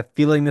I had a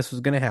feeling this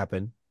was going to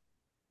happen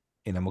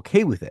and I'm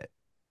okay with it.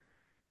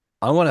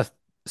 I want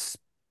to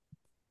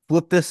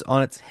flip this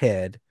on its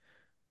head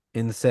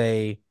and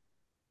say,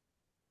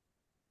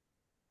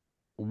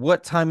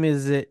 what time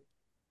is it?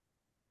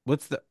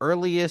 What's the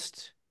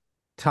earliest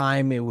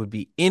time it would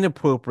be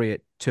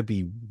inappropriate to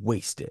be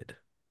wasted?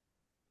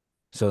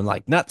 So,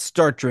 like, not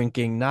start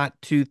drinking, not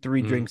two,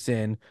 three Mm. drinks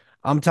in.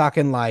 I'm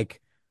talking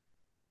like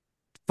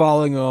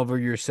falling over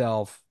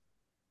yourself,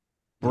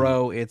 Mm.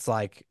 bro. It's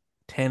like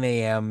 10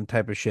 a.m.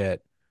 type of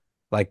shit.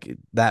 Like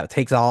that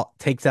takes out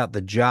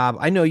the job.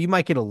 I know you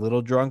might get a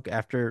little drunk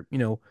after,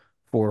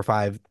 4 or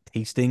 5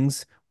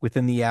 tastings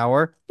within the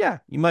hour. Yeah,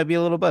 you might be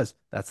a little buzzed.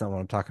 That's not what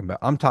I'm talking about.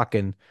 I'm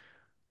talking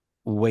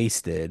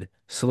wasted,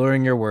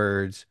 slurring your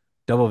words,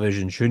 double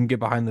vision, shouldn't get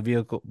behind the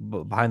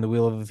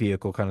wheel of a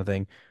vehicle kind of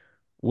thing.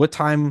 What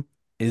time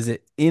is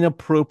it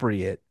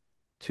inappropriate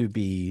to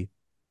be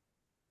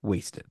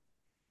wasted?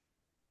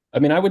 I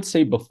mean, I would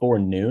say before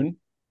noon,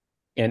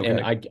 and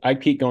Okay. I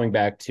keep going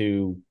back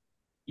to,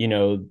 you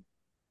know,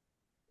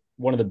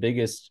 one of the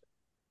biggest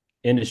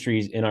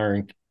industries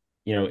in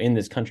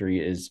this country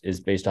is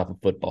based off of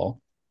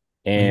football.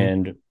 Hmm.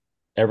 And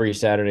every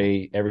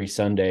Saturday, every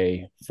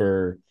Sunday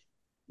for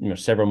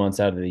several months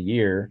out of the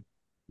year,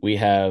 we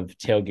have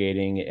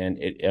tailgating, and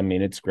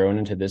it's grown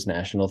into this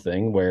national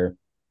thing where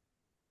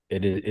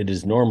it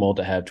is normal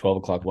to have 12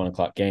 o'clock, 1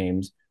 o'clock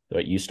games,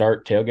 but you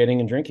start tailgating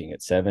and drinking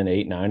at 7,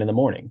 8, 9 in the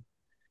morning.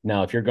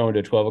 Now, if you're going to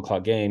a 12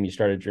 o'clock game, you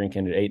started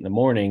drinking at 8 in the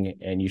morning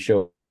and you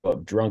show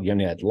up drunk, you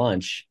only had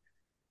lunch.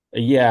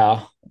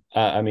 Yeah.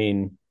 I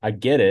mean, I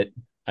get it.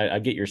 I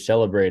get you're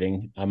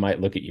celebrating. I might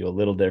look at you a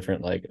little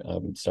different, like,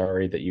 I'm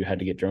sorry that you had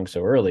to get drunk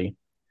so early.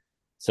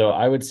 So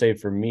I would say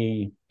for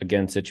me,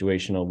 again,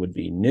 situational would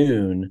be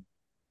noon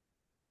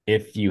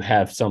if you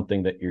have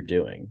something that you're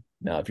doing.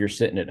 Now, if you're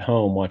sitting at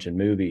home watching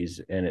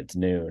movies and it's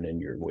noon and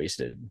you're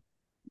wasted,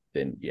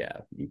 then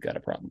yeah, you've got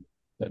a problem.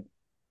 But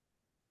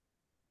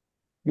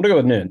I'm gonna go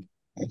with noon.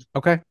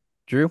 Okay.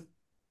 Drew?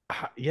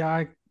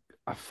 Yeah,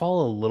 I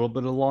follow a little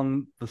bit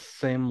along the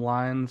same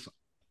lines.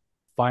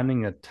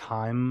 Finding a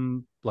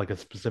time, like a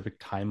specific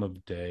time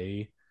of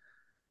day,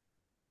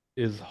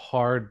 is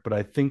hard, but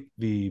I think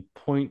the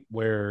point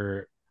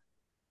where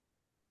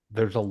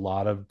there's a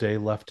lot of day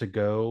left to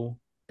go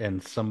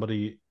and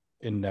somebody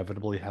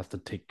inevitably has to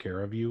take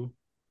care of you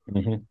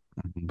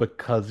Mm-hmm.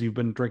 because you've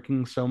been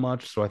drinking so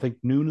much. So I think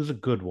noon is a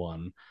good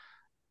one.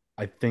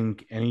 I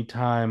think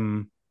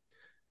anytime,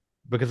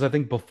 because I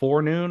think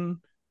before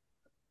noon,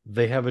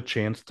 they have a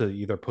chance to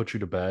either put you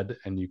to bed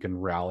and you can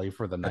rally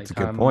for the That's a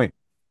good nighttime point.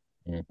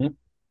 Mm-hmm.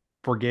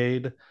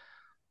 brigade.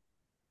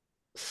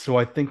 So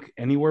I think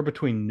anywhere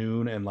between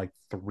noon and like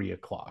 3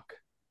 o'clock,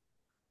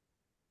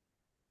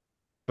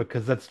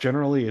 because that's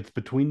generally it's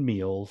between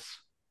meals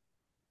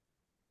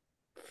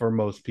for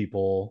most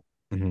people.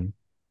 Mhm.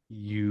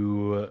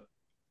 You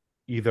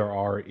either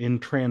are in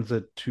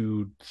transit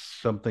to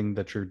something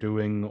that you're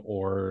doing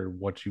or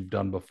what you've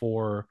done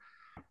before,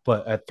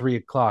 but at 3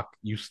 o'clock,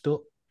 you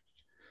still,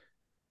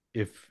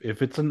 if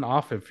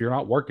you're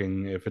not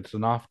working, if it's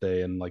an off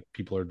day and like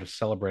people are just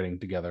celebrating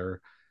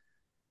together,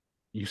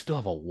 you still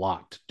have a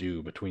lot to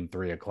do between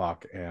 3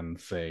 o'clock and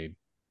say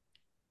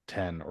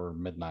 10 or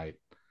midnight.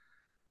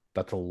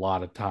 That's a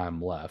lot of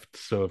time left.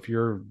 So if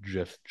you're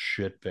just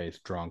shit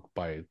faced drunk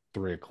by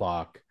 3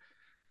 o'clock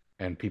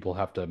and people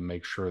have to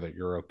make sure that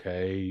you're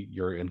okay,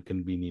 you're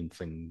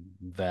inconveniencing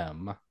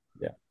them,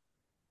 Yeah.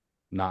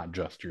 not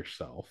just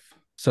yourself.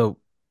 So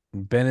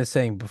Ben is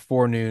saying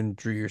before noon.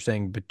 Drew, you're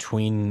saying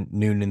between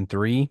noon and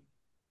 3.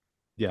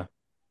 Yeah.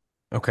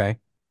 Okay.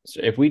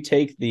 So if we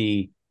take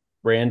the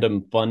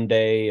random fun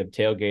day of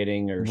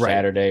tailgating or Right.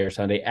 Saturday or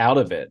Sunday out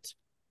of it,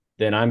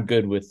 then I'm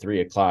good with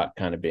 3 o'clock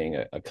kind of being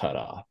a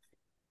cutoff.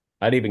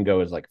 I'd even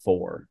go as like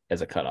 4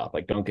 as a cutoff.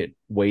 Like, don't get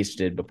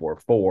wasted before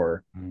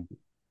 4. Mm.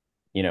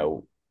 You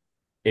know,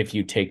 if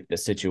you take the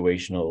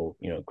situational,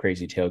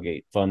 crazy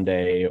tailgate fun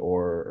day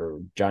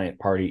or giant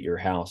party at your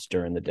house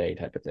during the day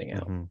type of thing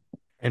out. Mhm.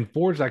 And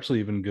 4 is actually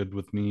even good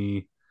with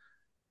me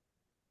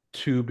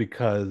too,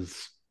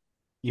 because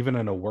even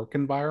in a work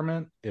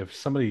environment, if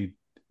somebody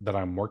that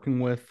I'm working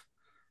with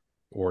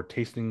or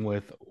tasting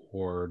with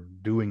or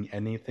doing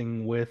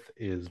anything with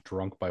is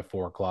drunk by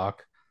 4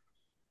 o'clock,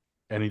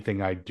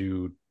 anything I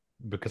do,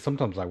 because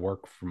sometimes I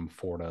work from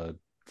 4 to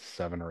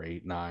 7 or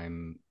 8,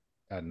 9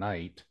 at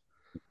night,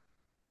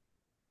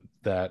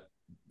 that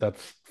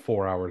that's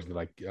 4 hours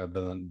that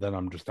then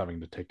I'm just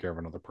having to take care of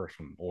another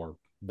person or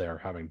they're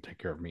having to take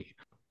care of me.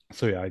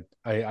 So yeah,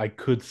 I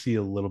could see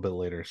a little bit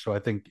later. So I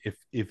think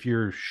if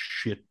you're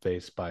shit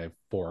faced by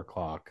 4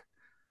 o'clock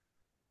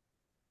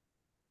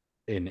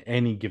in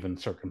any given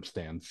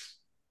circumstance,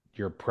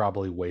 you're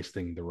probably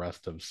wasting the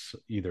rest of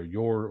either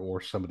your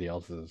or somebody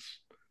else's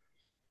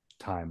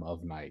time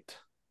of night.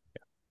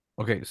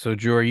 Okay. So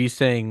Drew, are you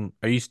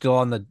still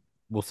on the,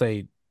 we'll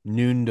say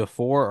noon to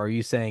 4? Or are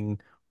you saying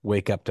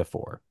wake up to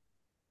 4?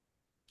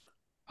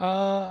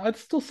 I'd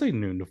still say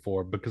noon to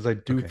 4 because I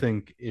do Okay.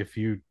 think if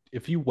you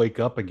wake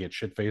up and get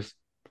shit faced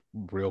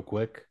real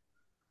quick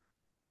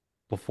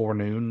before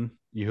noon,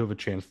 you have a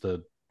chance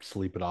to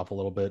sleep it off a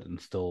little bit and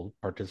still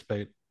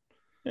participate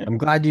Yeah. I'm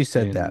glad you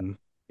said that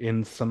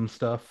in some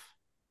stuff.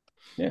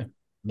 Yeah.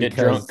 Get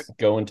drunk, because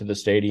go into the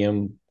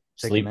stadium,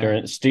 Take a sleep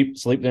nap.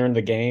 sleep during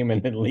the game,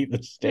 and then leave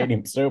the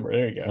stadium sober.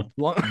 There you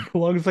go. As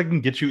long as I can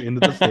get you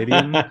into the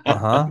stadium, I'm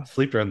uh-huh. gonna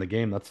sleep during the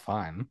game. That's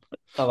fine.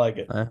 I like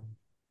it.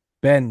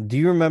 Ben, do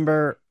you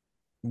remember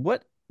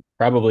what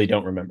Probably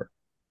don't remember.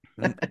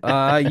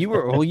 you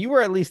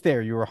were at least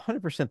there. You were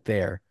 100%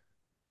 there.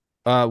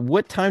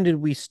 What time did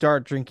we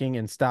start drinking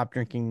and stop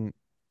drinking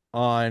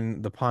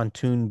on the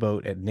pontoon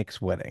boat at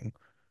Nick's wedding?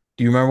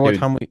 Do you remember what Dude,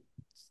 time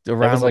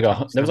around what time we that was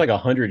stopped? like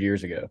 100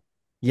 years ago.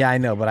 Yeah, I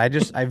know, but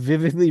I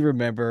vividly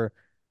remember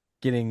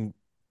getting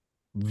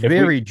If we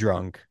very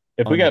drunk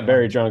if we on the got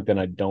very pontoon. drunk, then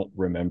I don't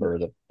remember I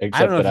don't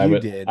except know that if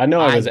you did. I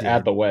know I I was at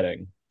did. the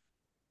wedding.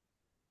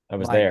 I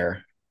was Like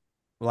there.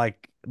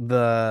 like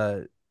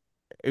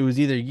it was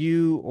either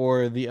you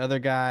or the other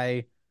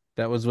guy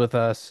that was with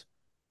us,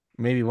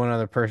 maybe one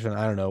other person,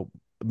 I don't know,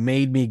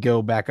 made me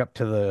go back up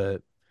to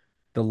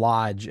the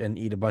lodge and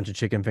eat a bunch of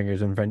chicken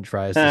fingers and French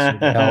fries to sort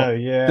of help to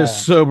Yeah.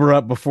 sober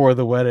up before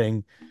the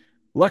wedding.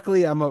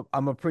 Luckily, I'm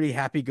a pretty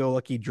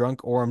happy-go-lucky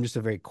drunk, or I'm just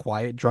a very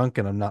quiet drunk,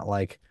 and I'm not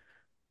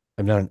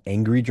an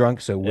angry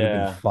drunk, so it would have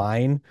been Yeah.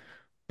 fine.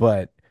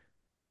 But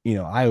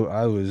I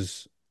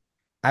was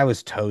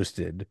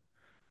toasted.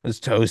 I was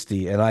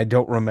toasty, and I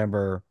don't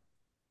remember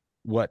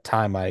what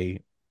time I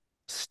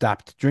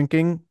stopped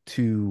drinking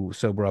to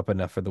sober up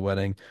enough for the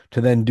wedding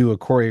to then do a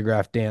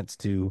choreographed dance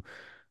to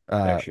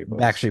Backstreet Boys.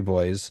 Backstreet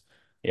Boys.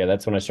 Yeah,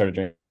 that's when I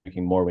started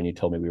drinking more when you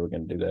told me we were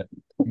going to do that.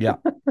 Yeah.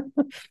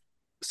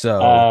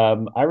 So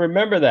I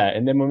remember that.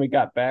 And then when we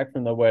got back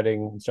from the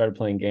wedding and started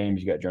playing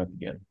games, you got drunk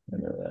again. I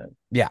remember that.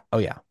 yeah. Oh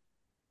yeah.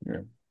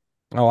 Yeah.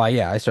 Oh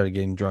I started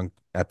getting drunk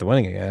at the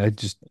wedding again.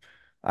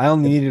 I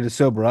only needed to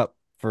sober up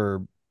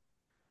for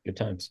Good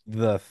times.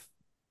 the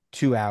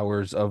 2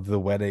 hours of the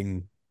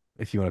wedding,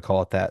 if you want to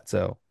call it that.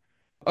 So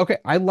okay,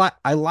 I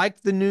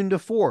like the noon to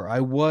four. I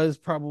was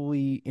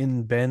probably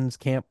in Ben's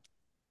camp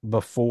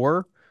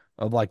before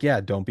of like, yeah,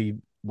 don't be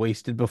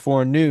wasted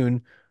before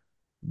noon.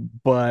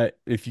 But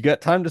if you got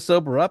time to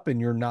sober up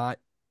and you're not,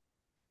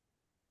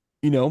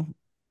 you know,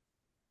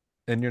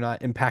 and you're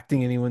not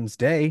impacting anyone's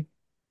day,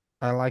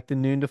 I like the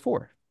noon to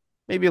four,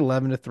 maybe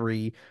 11 to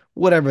 3,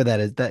 whatever that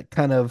is, that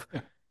kind of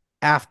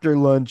after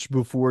lunch,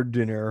 before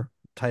dinner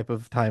type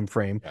of time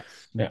frame. Yes.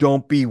 Yeah.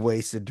 Don't be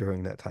wasted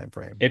during that time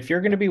frame. If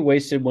you're going to be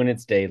wasted when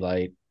it's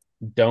daylight,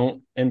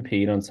 don't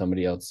impede on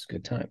somebody else's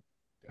good time.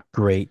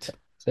 Great.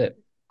 That's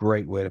it.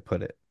 Great way to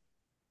put it.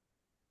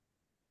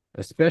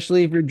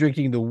 Especially if you're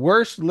drinking the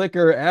worst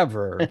liquor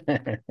ever.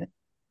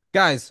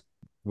 Guys,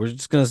 we're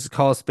just going to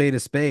call a spade a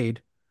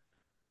spade.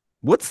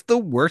 What's the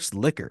worst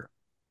liquor?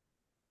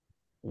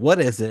 What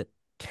is it?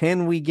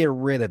 Can we get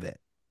rid of it?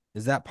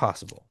 Is that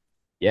possible?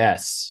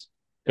 Yes.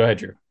 Go ahead,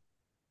 Drew.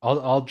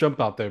 I'll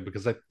jump out there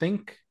because I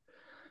think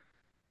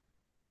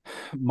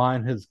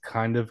mine has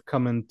kind of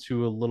come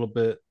into a little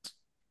bit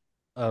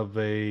of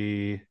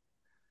a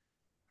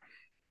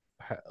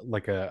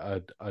like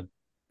a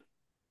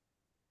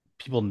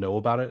people know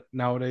about it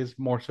nowadays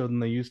more so than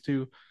they used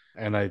to,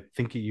 and I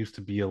think it used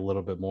to be a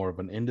little bit more of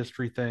an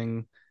industry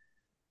thing,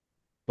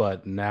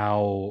 but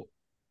now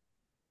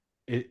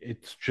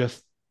it's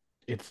just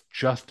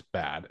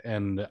bad,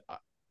 and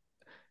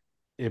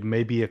it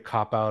may be a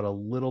cop out a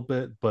little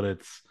bit, but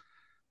it's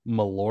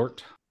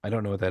Malort. I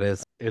don't know what that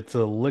is. It's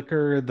a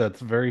liquor that's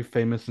very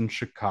famous in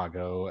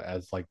Chicago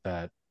as like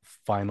that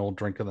final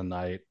drink of the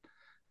night,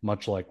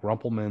 much like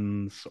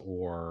Rumpelmans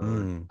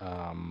or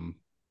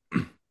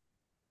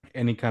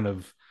any kind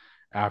of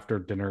after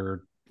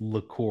dinner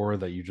liqueur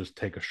that you just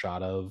take a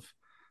shot of.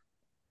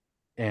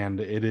 And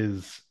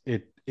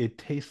it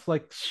tastes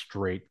like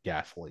straight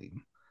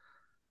gasoline.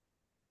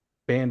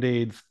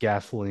 Band-Aids,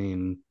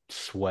 gasoline,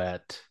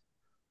 sweat,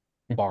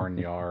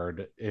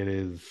 barnyard. It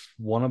is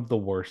one of the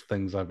worst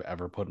things I've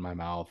ever put in my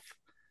mouth.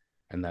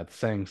 And that's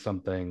saying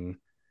something.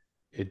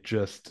 It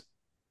just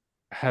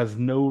has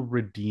no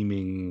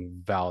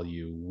redeeming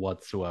value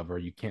whatsoever.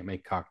 You can't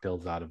make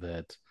cocktails out of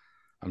it.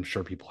 I'm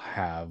sure people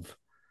have,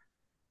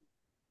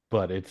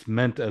 but it's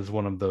meant as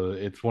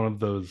it's one of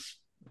those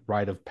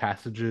rite of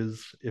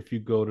passages if you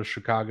go to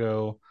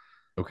Chicago.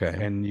 Okay.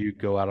 And you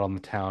go out on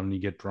the town and you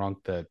get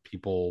drunk, that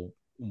people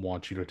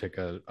want you to take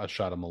a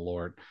shot of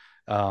Malort.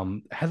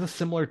 Has a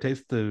similar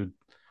taste to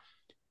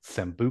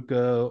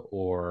Sambuca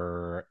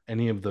or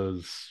any of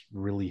those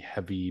really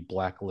heavy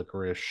black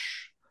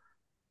licorice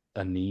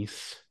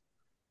anise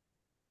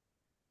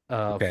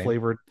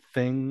flavored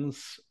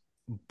things,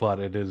 but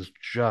it is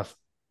just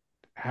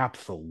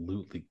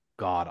absolutely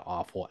god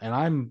awful. And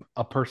I'm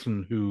a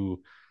person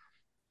who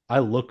I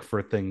look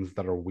for things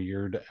that are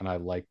weird, and I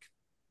like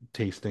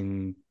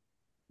tasting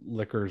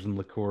liquors and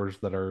liqueurs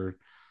that are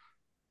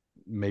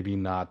maybe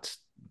not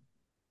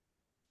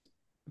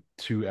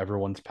to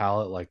everyone's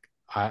palate. Like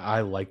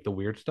I like the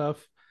weird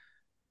stuff.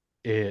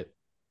 It's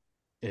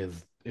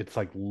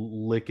like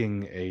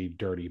licking a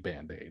dirty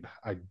band-aid.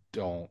 I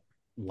don't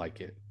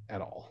like it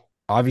at all.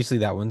 Obviously,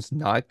 that one's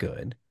not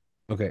good.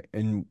 Okay,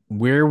 and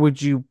where would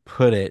you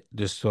put it,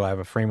 just so I have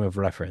a frame of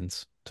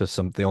reference to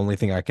the only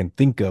thing I can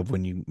think of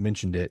when you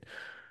mentioned it?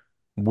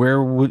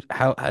 Where would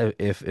how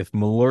if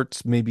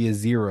Malort's maybe a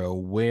 0,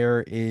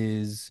 where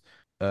is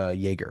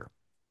Jaeger?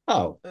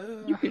 Oh,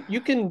 you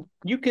can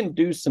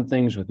do some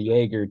things with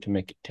Jaeger to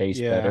make it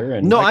taste better.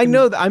 And no, I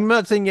know that I'm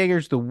not saying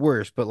Jaeger's the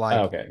worst, but like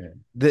okay,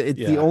 it's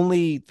the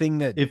only thing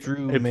that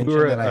Drew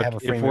mentioned that I have a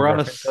frame of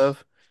reference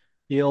of.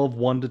 Scale of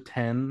 1 to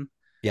 10,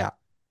 yeah,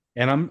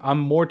 and I'm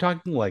more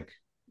talking like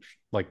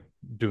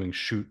doing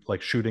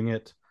shooting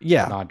it,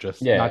 yeah, not just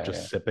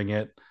sipping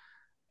it.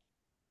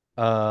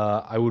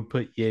 I would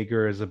put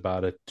Jaeger as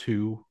about a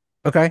 2.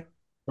 Okay.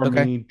 For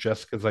me,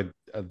 just because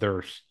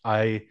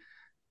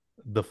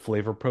the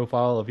flavor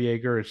profile of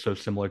Jaeger is so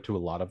similar to a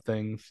lot of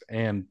things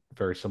and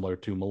very similar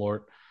to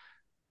Malort,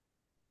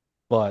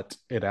 but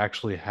it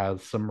actually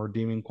has some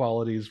redeeming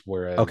qualities,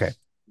 whereas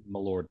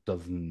Malort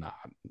does not.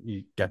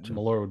 Gotcha.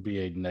 Malort would be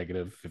a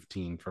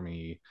 -15 for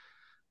me.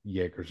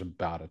 Jaeger's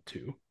about a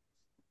 2.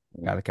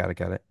 Got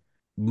it.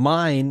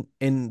 Mine,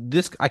 and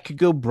this I could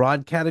go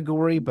broad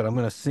category, but I'm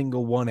gonna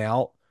single one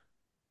out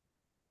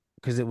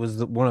because it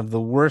was one of the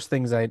worst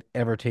things I'd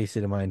ever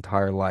tasted in my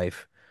entire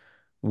life.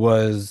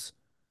 Was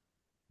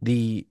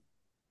the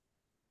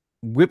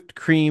whipped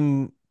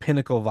cream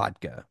Pinnacle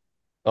vodka.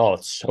 Oh,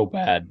 it's so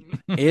bad.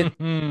 It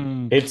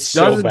It's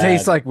doesn't so bad.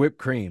 taste like whipped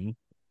cream.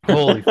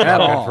 Holy At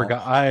fuck! all.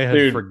 I had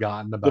Dude,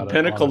 forgotten the about it.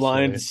 Pinnacle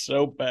line Honestly, is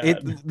so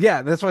It bad.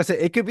 yeah, that's why I said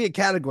it could be a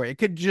category. It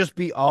could just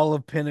be all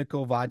of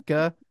Pinnacle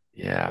vodka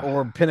Yeah.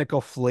 or Pinnacle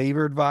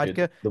flavored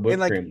vodka. The And whipped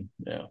like cream.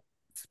 Yeah.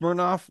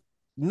 Smirnoff,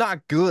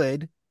 not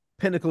good.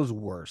 Pinnacle's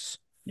worse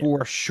Yeah.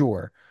 for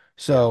sure. yeah.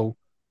 So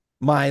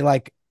my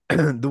like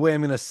the way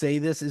I'm gonna say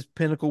this is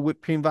Pinnacle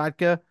whipped cream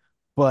vodka,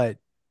 but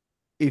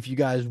if you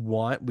guys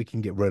want, we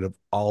can get rid of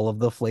all of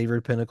the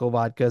flavored Pinnacle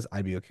vodkas.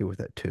 I'd be okay with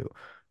that too.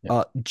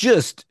 Yeah.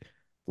 Just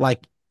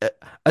like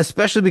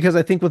especially because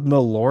I think with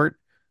Malort,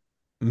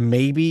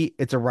 maybe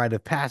it's a rite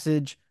of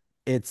passage.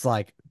 It's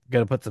like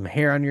gonna put some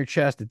hair on your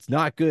chest. It's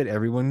not good.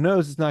 Everyone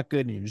knows it's not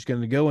good, and you're just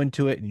gonna go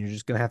into it and you're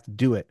just gonna have to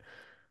do it.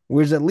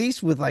 Whereas at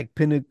least with like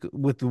Pinnacle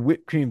with the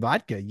whipped cream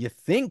vodka, you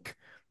think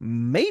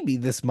maybe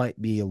this might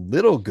be a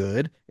little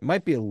good. It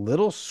might be a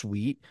little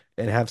sweet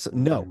and have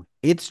some. No,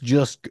 it's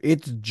just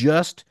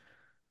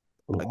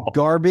Ooh.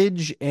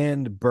 garbage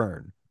and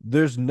burn.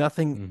 There's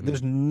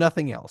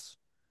nothing else.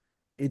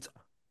 It's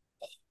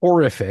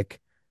horrific,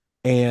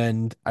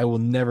 and I will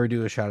never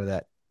do a shot of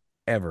that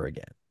ever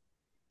again.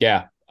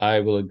 Yeah, I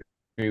will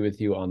agree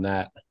with you on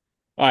that.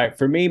 All right,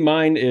 for me,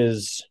 mine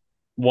is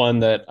one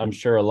that I'm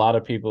sure a lot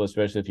of people,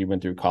 especially if you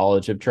went through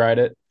college, have tried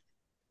it,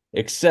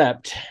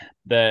 except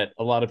that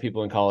a lot of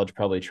people in college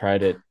probably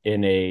tried it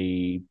in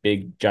a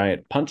big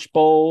giant punch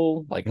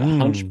bowl, like a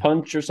hunch Mm.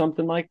 punch or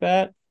something like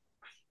that.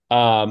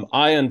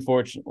 I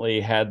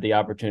unfortunately had the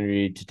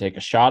opportunity to take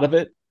a shot of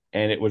it,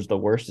 and it was the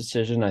worst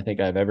decision I think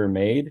I've ever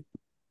made,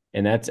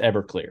 and that's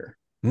Everclear.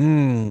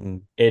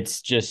 Mm.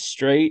 It's just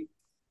straight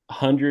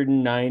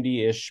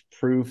 190-ish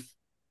proof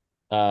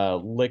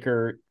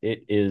liquor.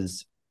 It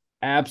is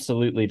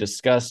absolutely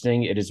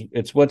disgusting.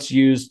 It's what's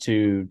used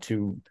to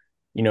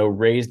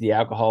raise the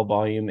alcohol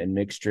volume and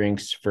mix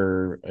drinks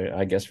for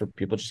I guess for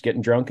people just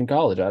getting drunk in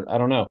college. I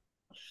don't know.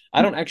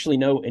 I don't actually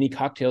know any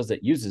cocktails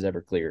that uses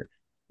Everclear,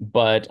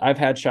 but I've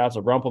had shots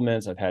of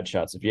Rumplemans, I've had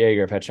shots of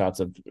Jaeger, I've had shots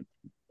of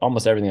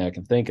almost everything I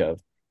can think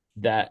of.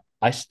 That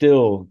I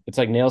still, it's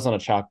like nails on a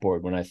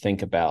chalkboard when I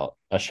think about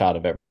a shot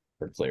of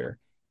Everclear.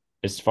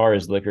 As far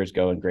as liquors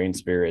go and grain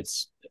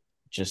spirits,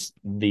 just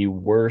the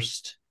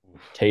worst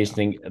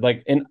tasting.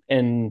 Like,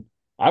 and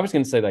I was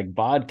gonna say like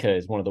vodka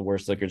is one of the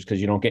worst liquors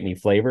because you don't get any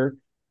flavor.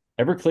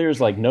 Everclear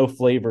is like no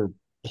flavor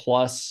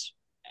plus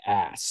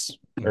ass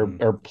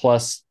or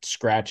plus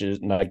scratches,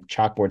 like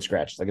chalkboard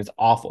scratches. Like it's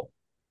awful.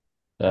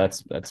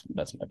 That's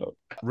my vote.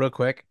 Real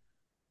quick,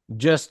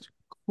 just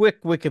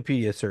quick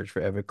Wikipedia search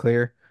for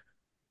Everclear.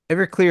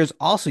 Everclear is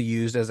also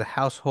used as a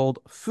household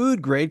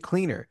food grade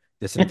cleaner,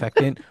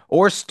 disinfectant,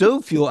 or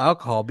stove fuel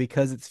alcohol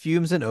because its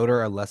fumes and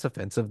odor are less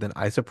offensive than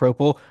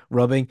isopropyl,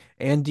 rubbing,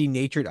 and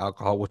denatured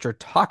alcohol, which are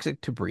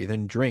toxic to breathe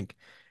and drink.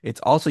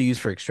 It's also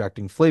used for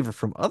extracting flavor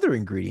from other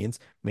ingredients,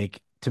 make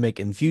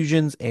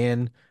infusions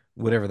and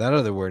whatever that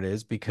other word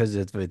is because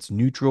of its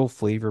neutral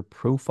flavor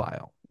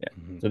profile.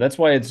 Yeah. So that's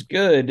why it's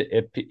good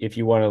if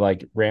you want to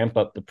like ramp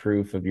up the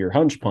proof of your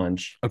hunch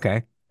punch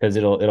Okay. because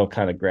it'll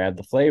kind of grab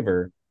the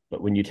flavor.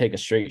 But when you take a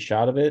straight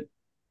shot of it,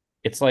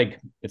 it's like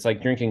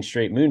drinking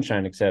straight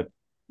moonshine, except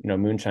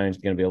moonshine is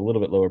going to be a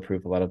little bit lower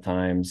proof. A lot of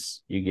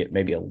times you get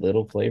maybe a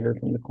little flavor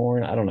from the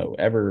corn. I don't know.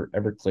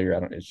 Everclear,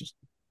 I don't. It's just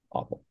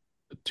awful.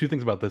 Two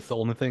things about this.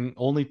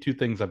 Only two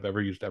things I've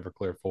ever used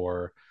Everclear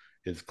for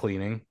is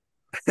cleaning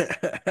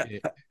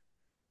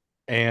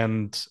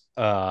and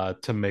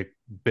to make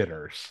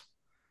bitters,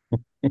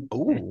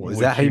 Oh, is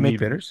that which how you you make need.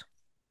 bitters?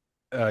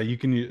 You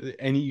can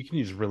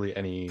use really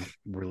any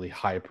really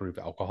high proof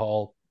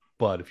alcohol,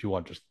 but if you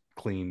want just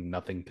clean,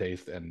 nothing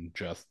taste and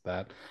just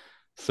that.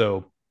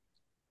 So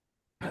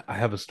I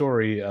have a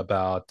story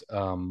about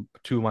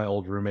two of my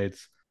old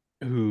roommates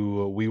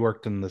who we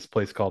worked in this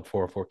place called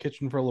 404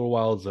 Kitchen for a little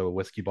while as a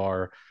whiskey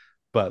bar,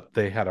 but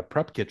they had a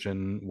prep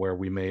kitchen where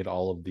we made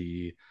all of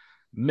the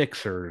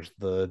mixers,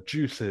 the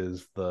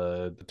juices,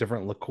 the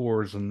different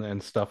liqueurs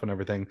and stuff and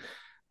everything.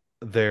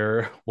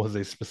 There was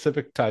a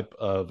specific type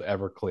of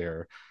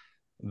Everclear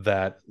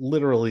that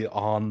literally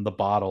on the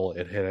bottle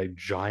it had a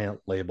giant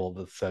label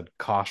that said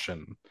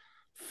caution,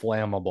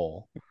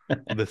 flammable.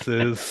 This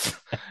is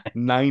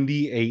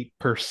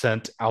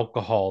 98%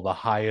 alcohol, the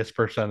highest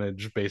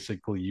percentage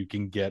basically you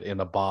can get in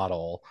a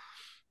bottle.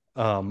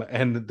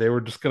 And they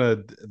were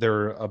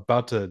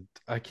about to,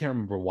 I can't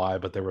remember why,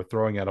 but they were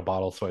throwing out a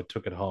bottle, so I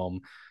took it home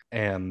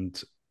and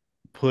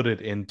put it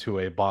into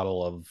a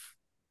bottle of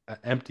an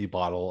empty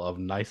bottle of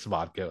nice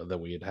vodka that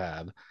we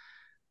had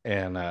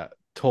and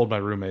told my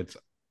roommates,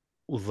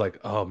 was like,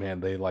 oh man,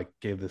 they like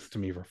gave this to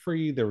me for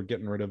free. They were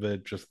getting rid of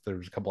it. Just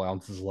there's a couple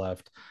ounces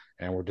left,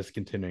 and we're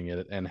discontinuing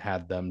it. And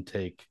had them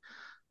take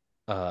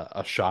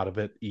a shot of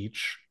it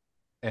each,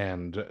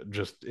 and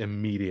just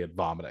immediate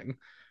vomiting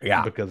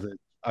Yeah. because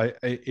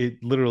it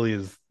literally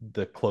is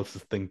the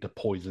closest thing to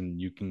poison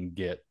you can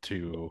get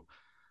to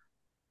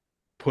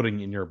putting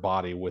in your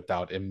body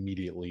without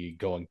immediately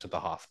going to the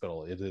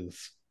hospital. It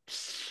is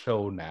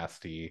so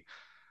nasty,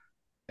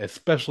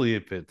 especially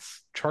if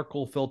it's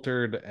charcoal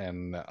filtered,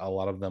 and a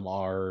lot of them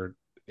are.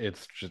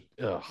 It's just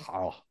yeah.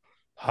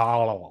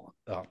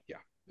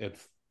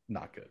 It's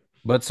not good.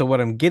 But so what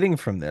I'm getting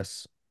from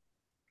this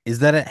is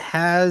that it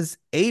has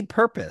a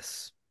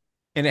purpose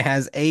and it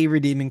has a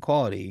redeeming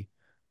quality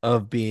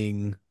of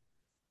being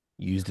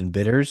used in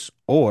bitters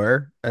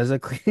or as a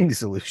cleaning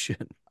solution.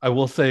 I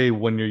will say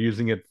when you're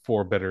using it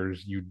for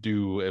bitters, you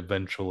do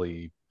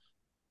eventually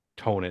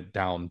tone it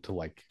down to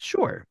like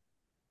Sure.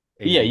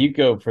 80. Yeah, you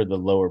go for the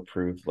lower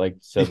proof, like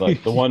so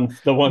like the You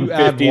 150,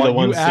 add, the you add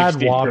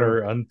 160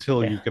 water proof.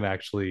 until Yeah. you can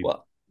actually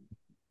Well,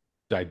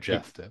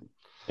 digest it.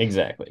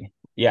 exactly.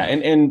 Yeah,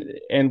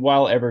 and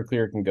while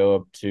Everclear can go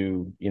up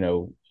to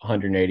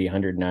 180,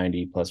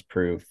 190 plus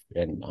proof,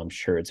 and I'm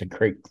sure it's a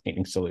great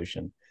cleaning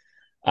solution.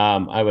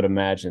 I would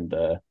imagine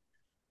the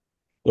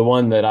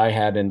one that I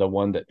had and the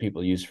one that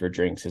people use for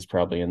drinks is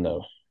probably in the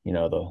the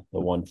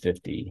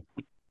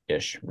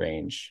 150-ish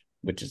range,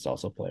 which is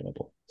also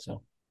flammable.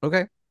 So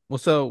Okay. Well,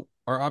 so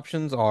our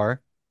options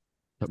are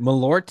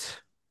Malort,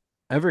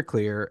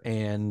 Everclear,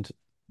 and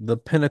the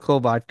Pinnacle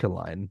vodka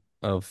line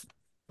of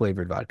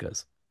flavored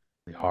vodkas.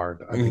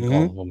 Hard. I think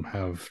all of them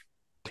have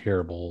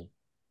terrible.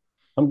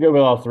 I'm good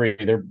with all three.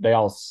 They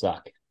all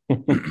suck.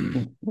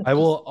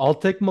 I'll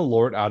take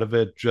Malort out of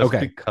it just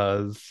Okay.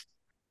 because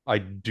I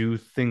do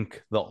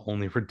think the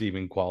only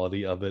redeeming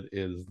quality of it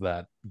is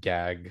that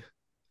gag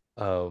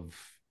of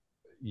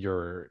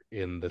you're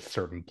in this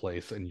certain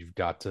place and you've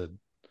got to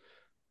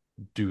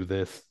do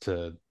this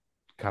to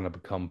kind of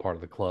become part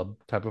of the club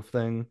type of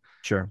thing.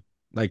 Sure.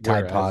 Like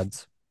Tide Whereas-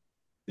 Pods.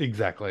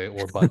 Exactly,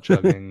 or butt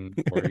chugging,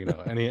 or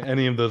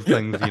any of those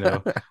things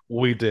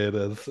we did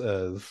as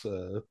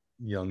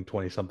young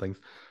 20 somethings.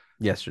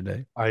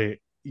 Yesterday.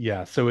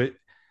 So it,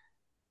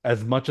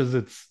 as much as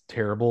it's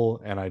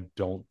terrible and I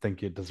don't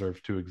think it deserves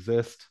to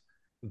exist,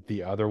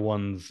 the other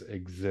ones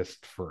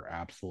exist for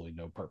absolutely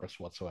no purpose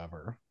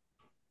whatsoever,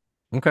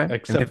 Okay.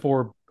 except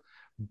for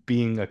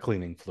being a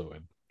cleaning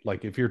fluid.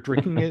 Like if you're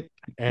drinking it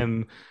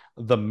and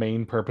the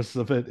main purpose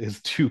of it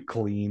is to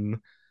clean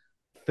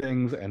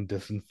things and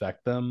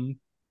disinfect them,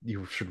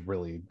 you should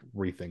really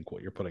rethink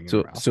what you're putting in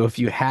your mouth. So if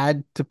you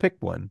had to pick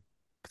one,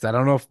 because I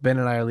don't know if Ben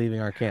and I are leaving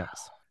our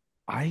camps,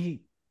 you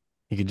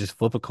could just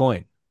flip a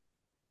coin,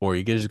 or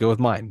you could just go with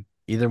mine.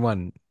 Either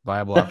one,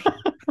 viable option.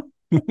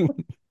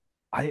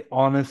 I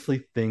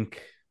honestly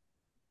think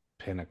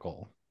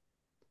Pinnacle.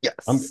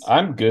 Yes.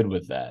 I'm good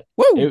with that.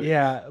 Woo!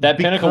 Yeah, That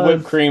Pinnacle whipped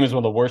because- cream is one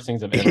of the worst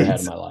things I've ever had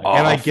It's in my life.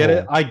 And I get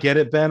awful.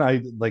 it, Ben.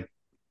 I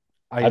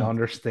I'd-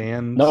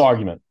 understand. No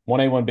argument.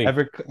 1A, 1B.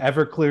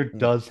 Everclear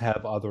does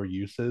have other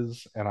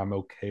uses, and I'm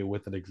okay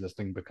with it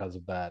existing because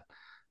of that.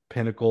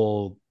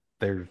 Pinnacle,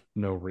 there's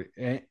no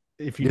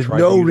if you There's try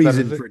no to use that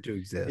reason as for it to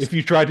exist. if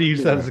you tried to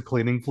use that as a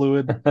cleaning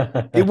fluid,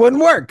 It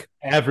wouldn't work.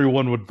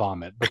 everyone would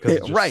vomit because it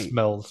just Right.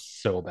 smells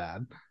so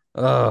bad.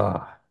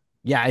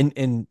 Yeah,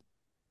 and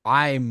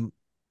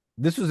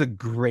this was a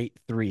great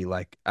three.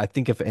 Like, I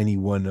think if any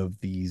one of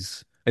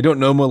these, I don't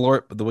know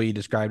Malort, but the way you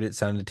described it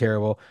sounded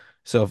terrible.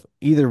 So if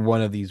either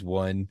one of these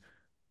won,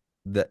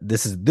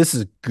 this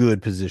is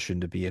good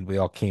position to be in. We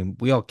all came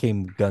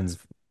guns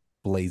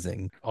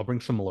blazing. I'll bring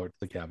some Malort to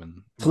the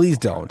cabin. Please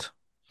don't.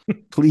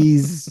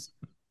 Please,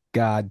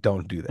 God,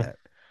 don't do that.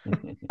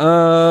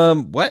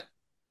 What?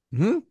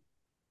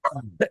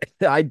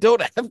 I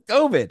don't have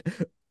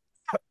COVID.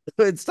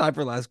 It's time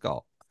for last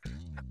call.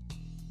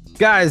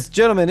 Guys,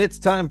 gentlemen, it's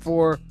time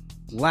for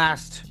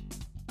last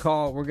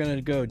call. We're going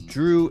to go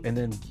Drew and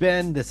then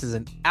Ben. This is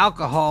an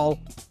alcohol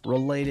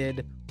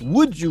related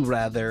would you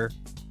rather.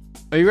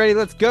 Are you ready?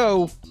 Let's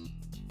go.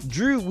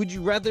 Drew, would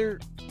you rather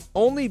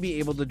only be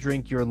able to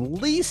drink your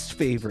least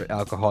favorite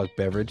alcoholic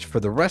beverage for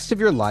the rest of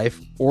your life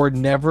or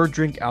never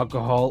drink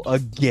alcohol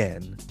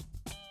again?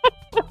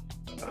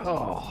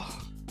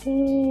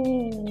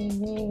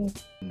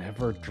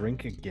 Never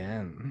drink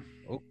again.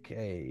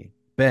 Okay.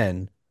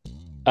 Ben.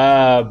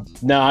 No,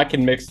 I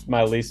can mix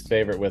my least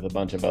favorite with a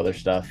bunch of other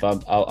stuff.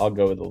 I'll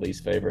go with the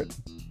least favorite.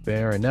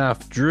 Fair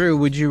enough. Drew,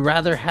 would you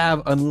rather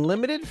have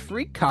unlimited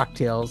free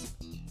cocktails,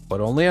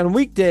 but only on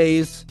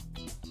weekdays,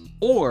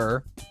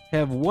 or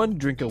have one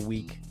drink a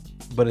week,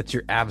 but it's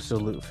your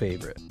absolute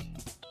favorite?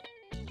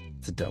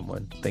 It's a dumb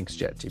one. Thanks,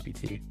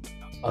 ChatGPT.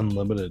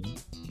 Unlimited.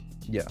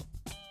 Yeah.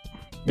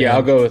 Yeah,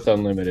 I'll go with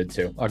unlimited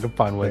too. I can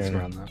find ways Fair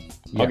around that.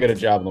 I'll get a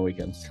job on the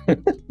weekends.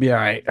 Yeah,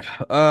 right.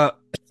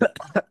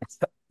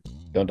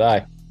 Don't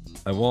die.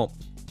 I won't.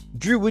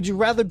 Drew, would you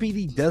rather be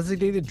the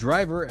designated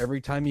driver every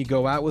time you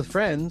go out with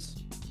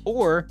friends,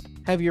 or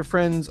have your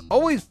friends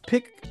always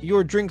pick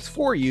your drinks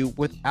for you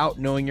without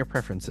knowing your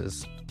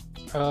preferences?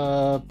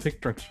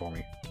 Pick drinks for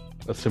me,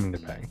 assuming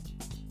they're paying.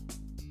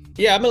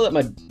 Yeah, I'm gonna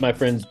let my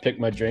friends pick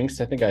my drinks.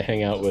 I think I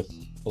hang out with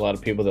a lot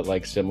of people that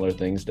like similar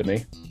things to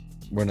me.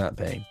 We're not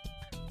paying.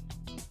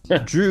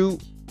 Drew,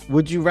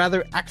 would you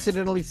rather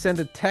accidentally send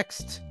a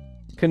text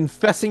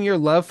confessing your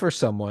love for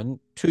someone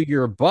to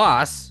your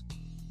boss,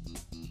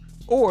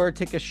 or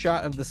take a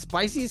shot of the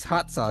spiciest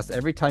hot sauce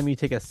every time you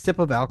take a sip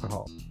of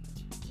alcohol?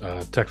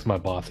 Text my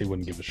boss. He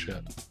wouldn't give a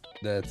shit.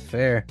 That's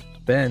fair.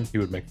 Ben. He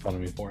would make fun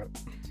of me for it.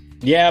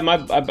 Yeah,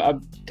 I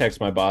text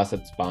my boss.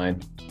 It's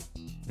fine.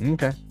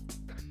 Okay.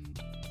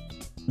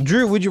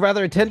 Drew, would you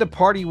rather attend a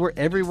party where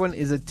everyone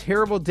is a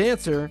terrible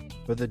dancer,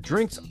 but the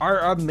drinks are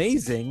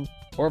amazing,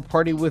 or a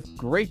party with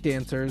great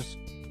dancers,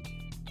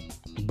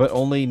 but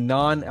only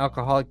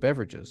non-alcoholic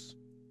beverages?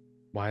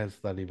 Why is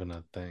that even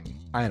a thing?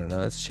 I don't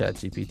know. It's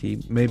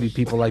ChatGPT. Maybe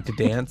people like to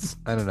dance.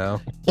 I don't know.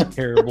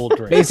 Terrible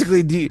drink.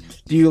 Basically, do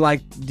you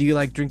like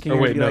drinking, Or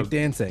or wait, do you no. like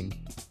dancing?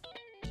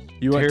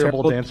 You want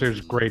Terrible dancers,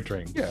 great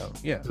drinks.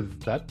 Yeah.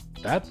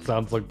 That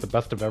sounds like the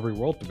best of every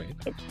world to me.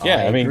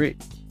 Yeah, I mean, agree.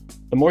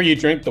 the more you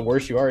drink, the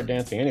worse you are at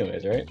dancing,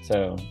 anyways, right?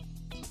 So,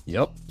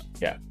 Yep.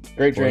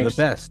 great Or the drinks.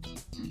 best.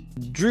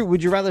 Drew,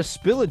 would you rather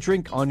spill a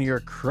drink on your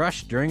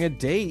crush during a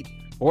date,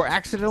 or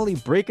accidentally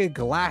break a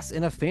glass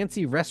in a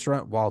fancy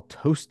restaurant while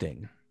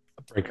toasting?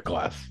 Break a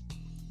glass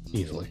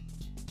easily.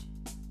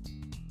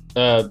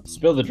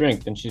 Spill the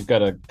drink, then she's got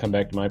to come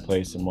back to my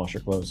place and wash her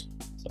clothes.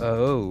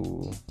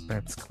 Oh,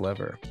 that's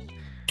clever.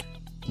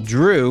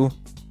 Drew,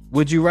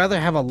 would you rather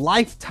have a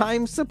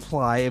lifetime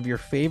supply of your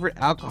favorite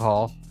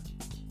alcohol,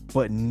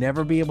 but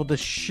never be able to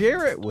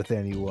share it with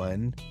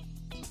anyone,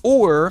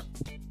 or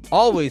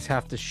always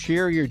have to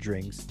share your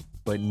drinks,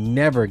 but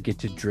never get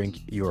to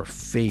drink your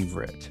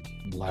favorite?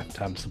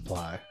 Lifetime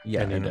supply.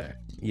 Yeah, Any I know. day.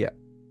 Yeah.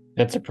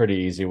 That's a pretty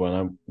easy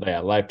one.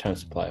 Lifetime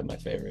supply of my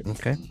favorite.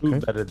 Okay. Who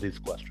okay. vetted these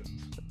questions?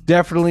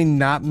 Definitely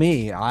not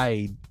me.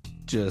 I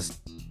just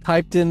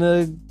typed in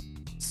a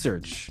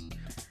search.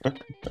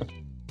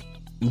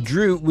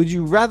 Drew, would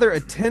you rather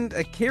attend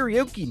a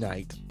karaoke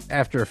night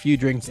after a few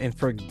drinks and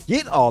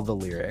forget all the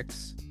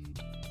lyrics,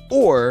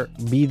 or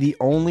be the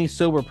only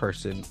sober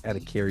person at a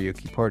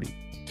karaoke party?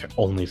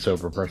 Only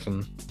sober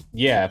person.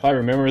 Yeah, if I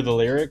remember the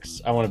lyrics,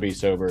 I want to be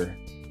sober.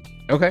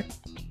 Okay.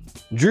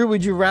 Drew,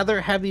 would you rather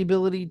have the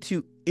ability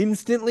to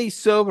instantly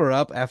sober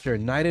up after a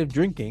night of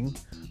drinking,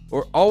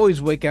 or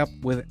always wake up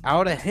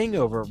without a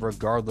hangover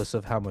regardless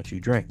of how much you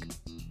drink?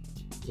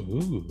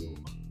 Ooh,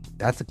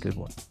 That's a good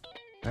one.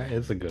 that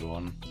is a good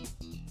one.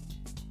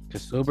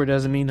 Because sober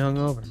doesn't mean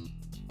hungover.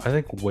 I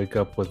think wake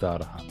up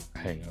without a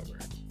hangover.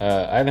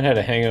 I haven't had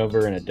a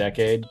hangover in a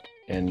decade,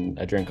 and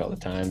I drink all the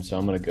time, so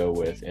I'm going to go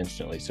with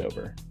instantly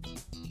sober.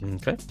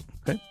 Okay.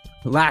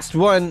 Last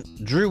one.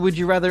 Drew, would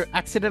you rather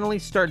accidentally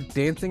start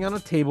dancing on a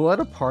table at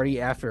a party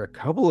after a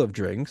couple of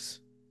drinks,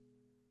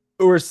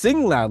 or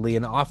sing loudly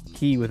and off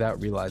key without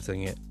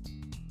realizing it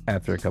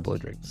after a couple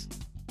of drinks?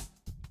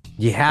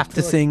 You have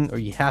to sing or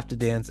you have to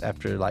dance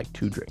after like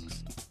 2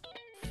 drinks.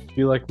 I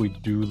feel like we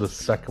do the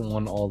second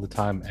one all the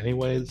time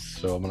anyways,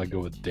 so I'm gonna go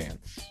with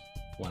dance.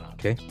 Why not?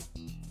 Okay.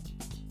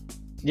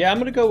 Yeah, I'm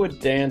going to go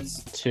with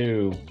dance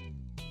too.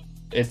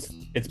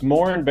 It's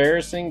more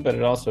embarrassing, but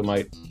it also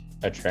might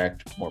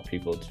attract more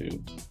people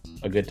to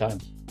a good time.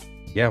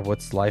 Yeah,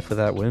 what's life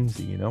without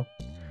whimsy, you know?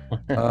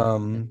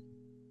 All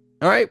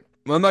right.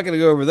 Well, I'm not going to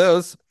go over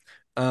those.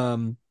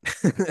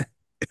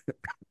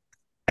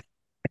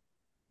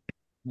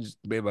 Just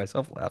made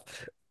myself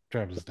laugh.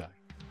 Travis died.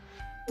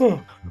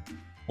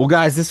 Well,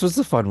 guys, this was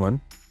a fun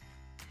one.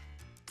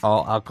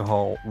 All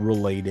alcohol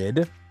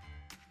related.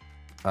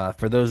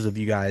 For those of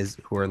you guys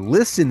who are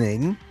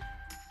listening,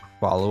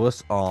 follow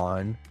us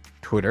on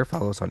Twitter,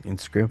 follow us on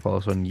Instagram, follow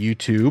us on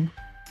YouTube.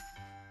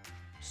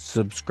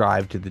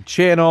 Subscribe to the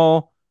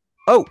channel.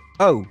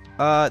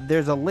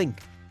 There's a link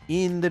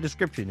in the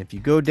description. If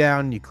you go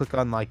down, you click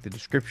on like the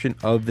description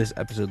of this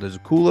episode, there's a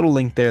cool little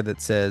link there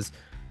that says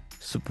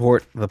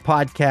support the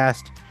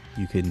podcast.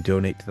 You can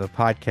donate to the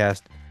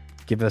podcast,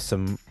 give us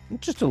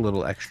just a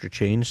little extra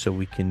change so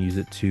we can use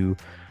it to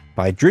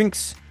buy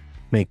drinks,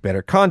 make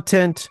better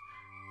content,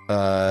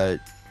 buy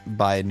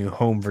a new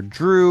home for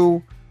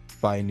Drew,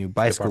 buy a new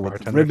bicycle with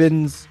bartenders.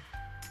 ribbons,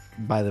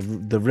 buy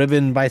the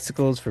ribbon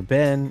bicycles for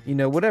Ben,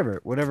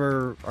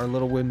 whatever our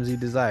little whimsy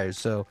desires.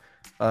 So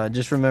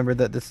just remember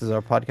that this is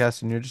our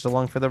podcast and you're just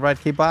along for the ride.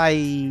 Okay,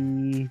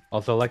 bye.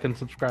 Also, like and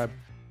subscribe.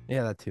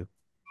 Yeah, that too.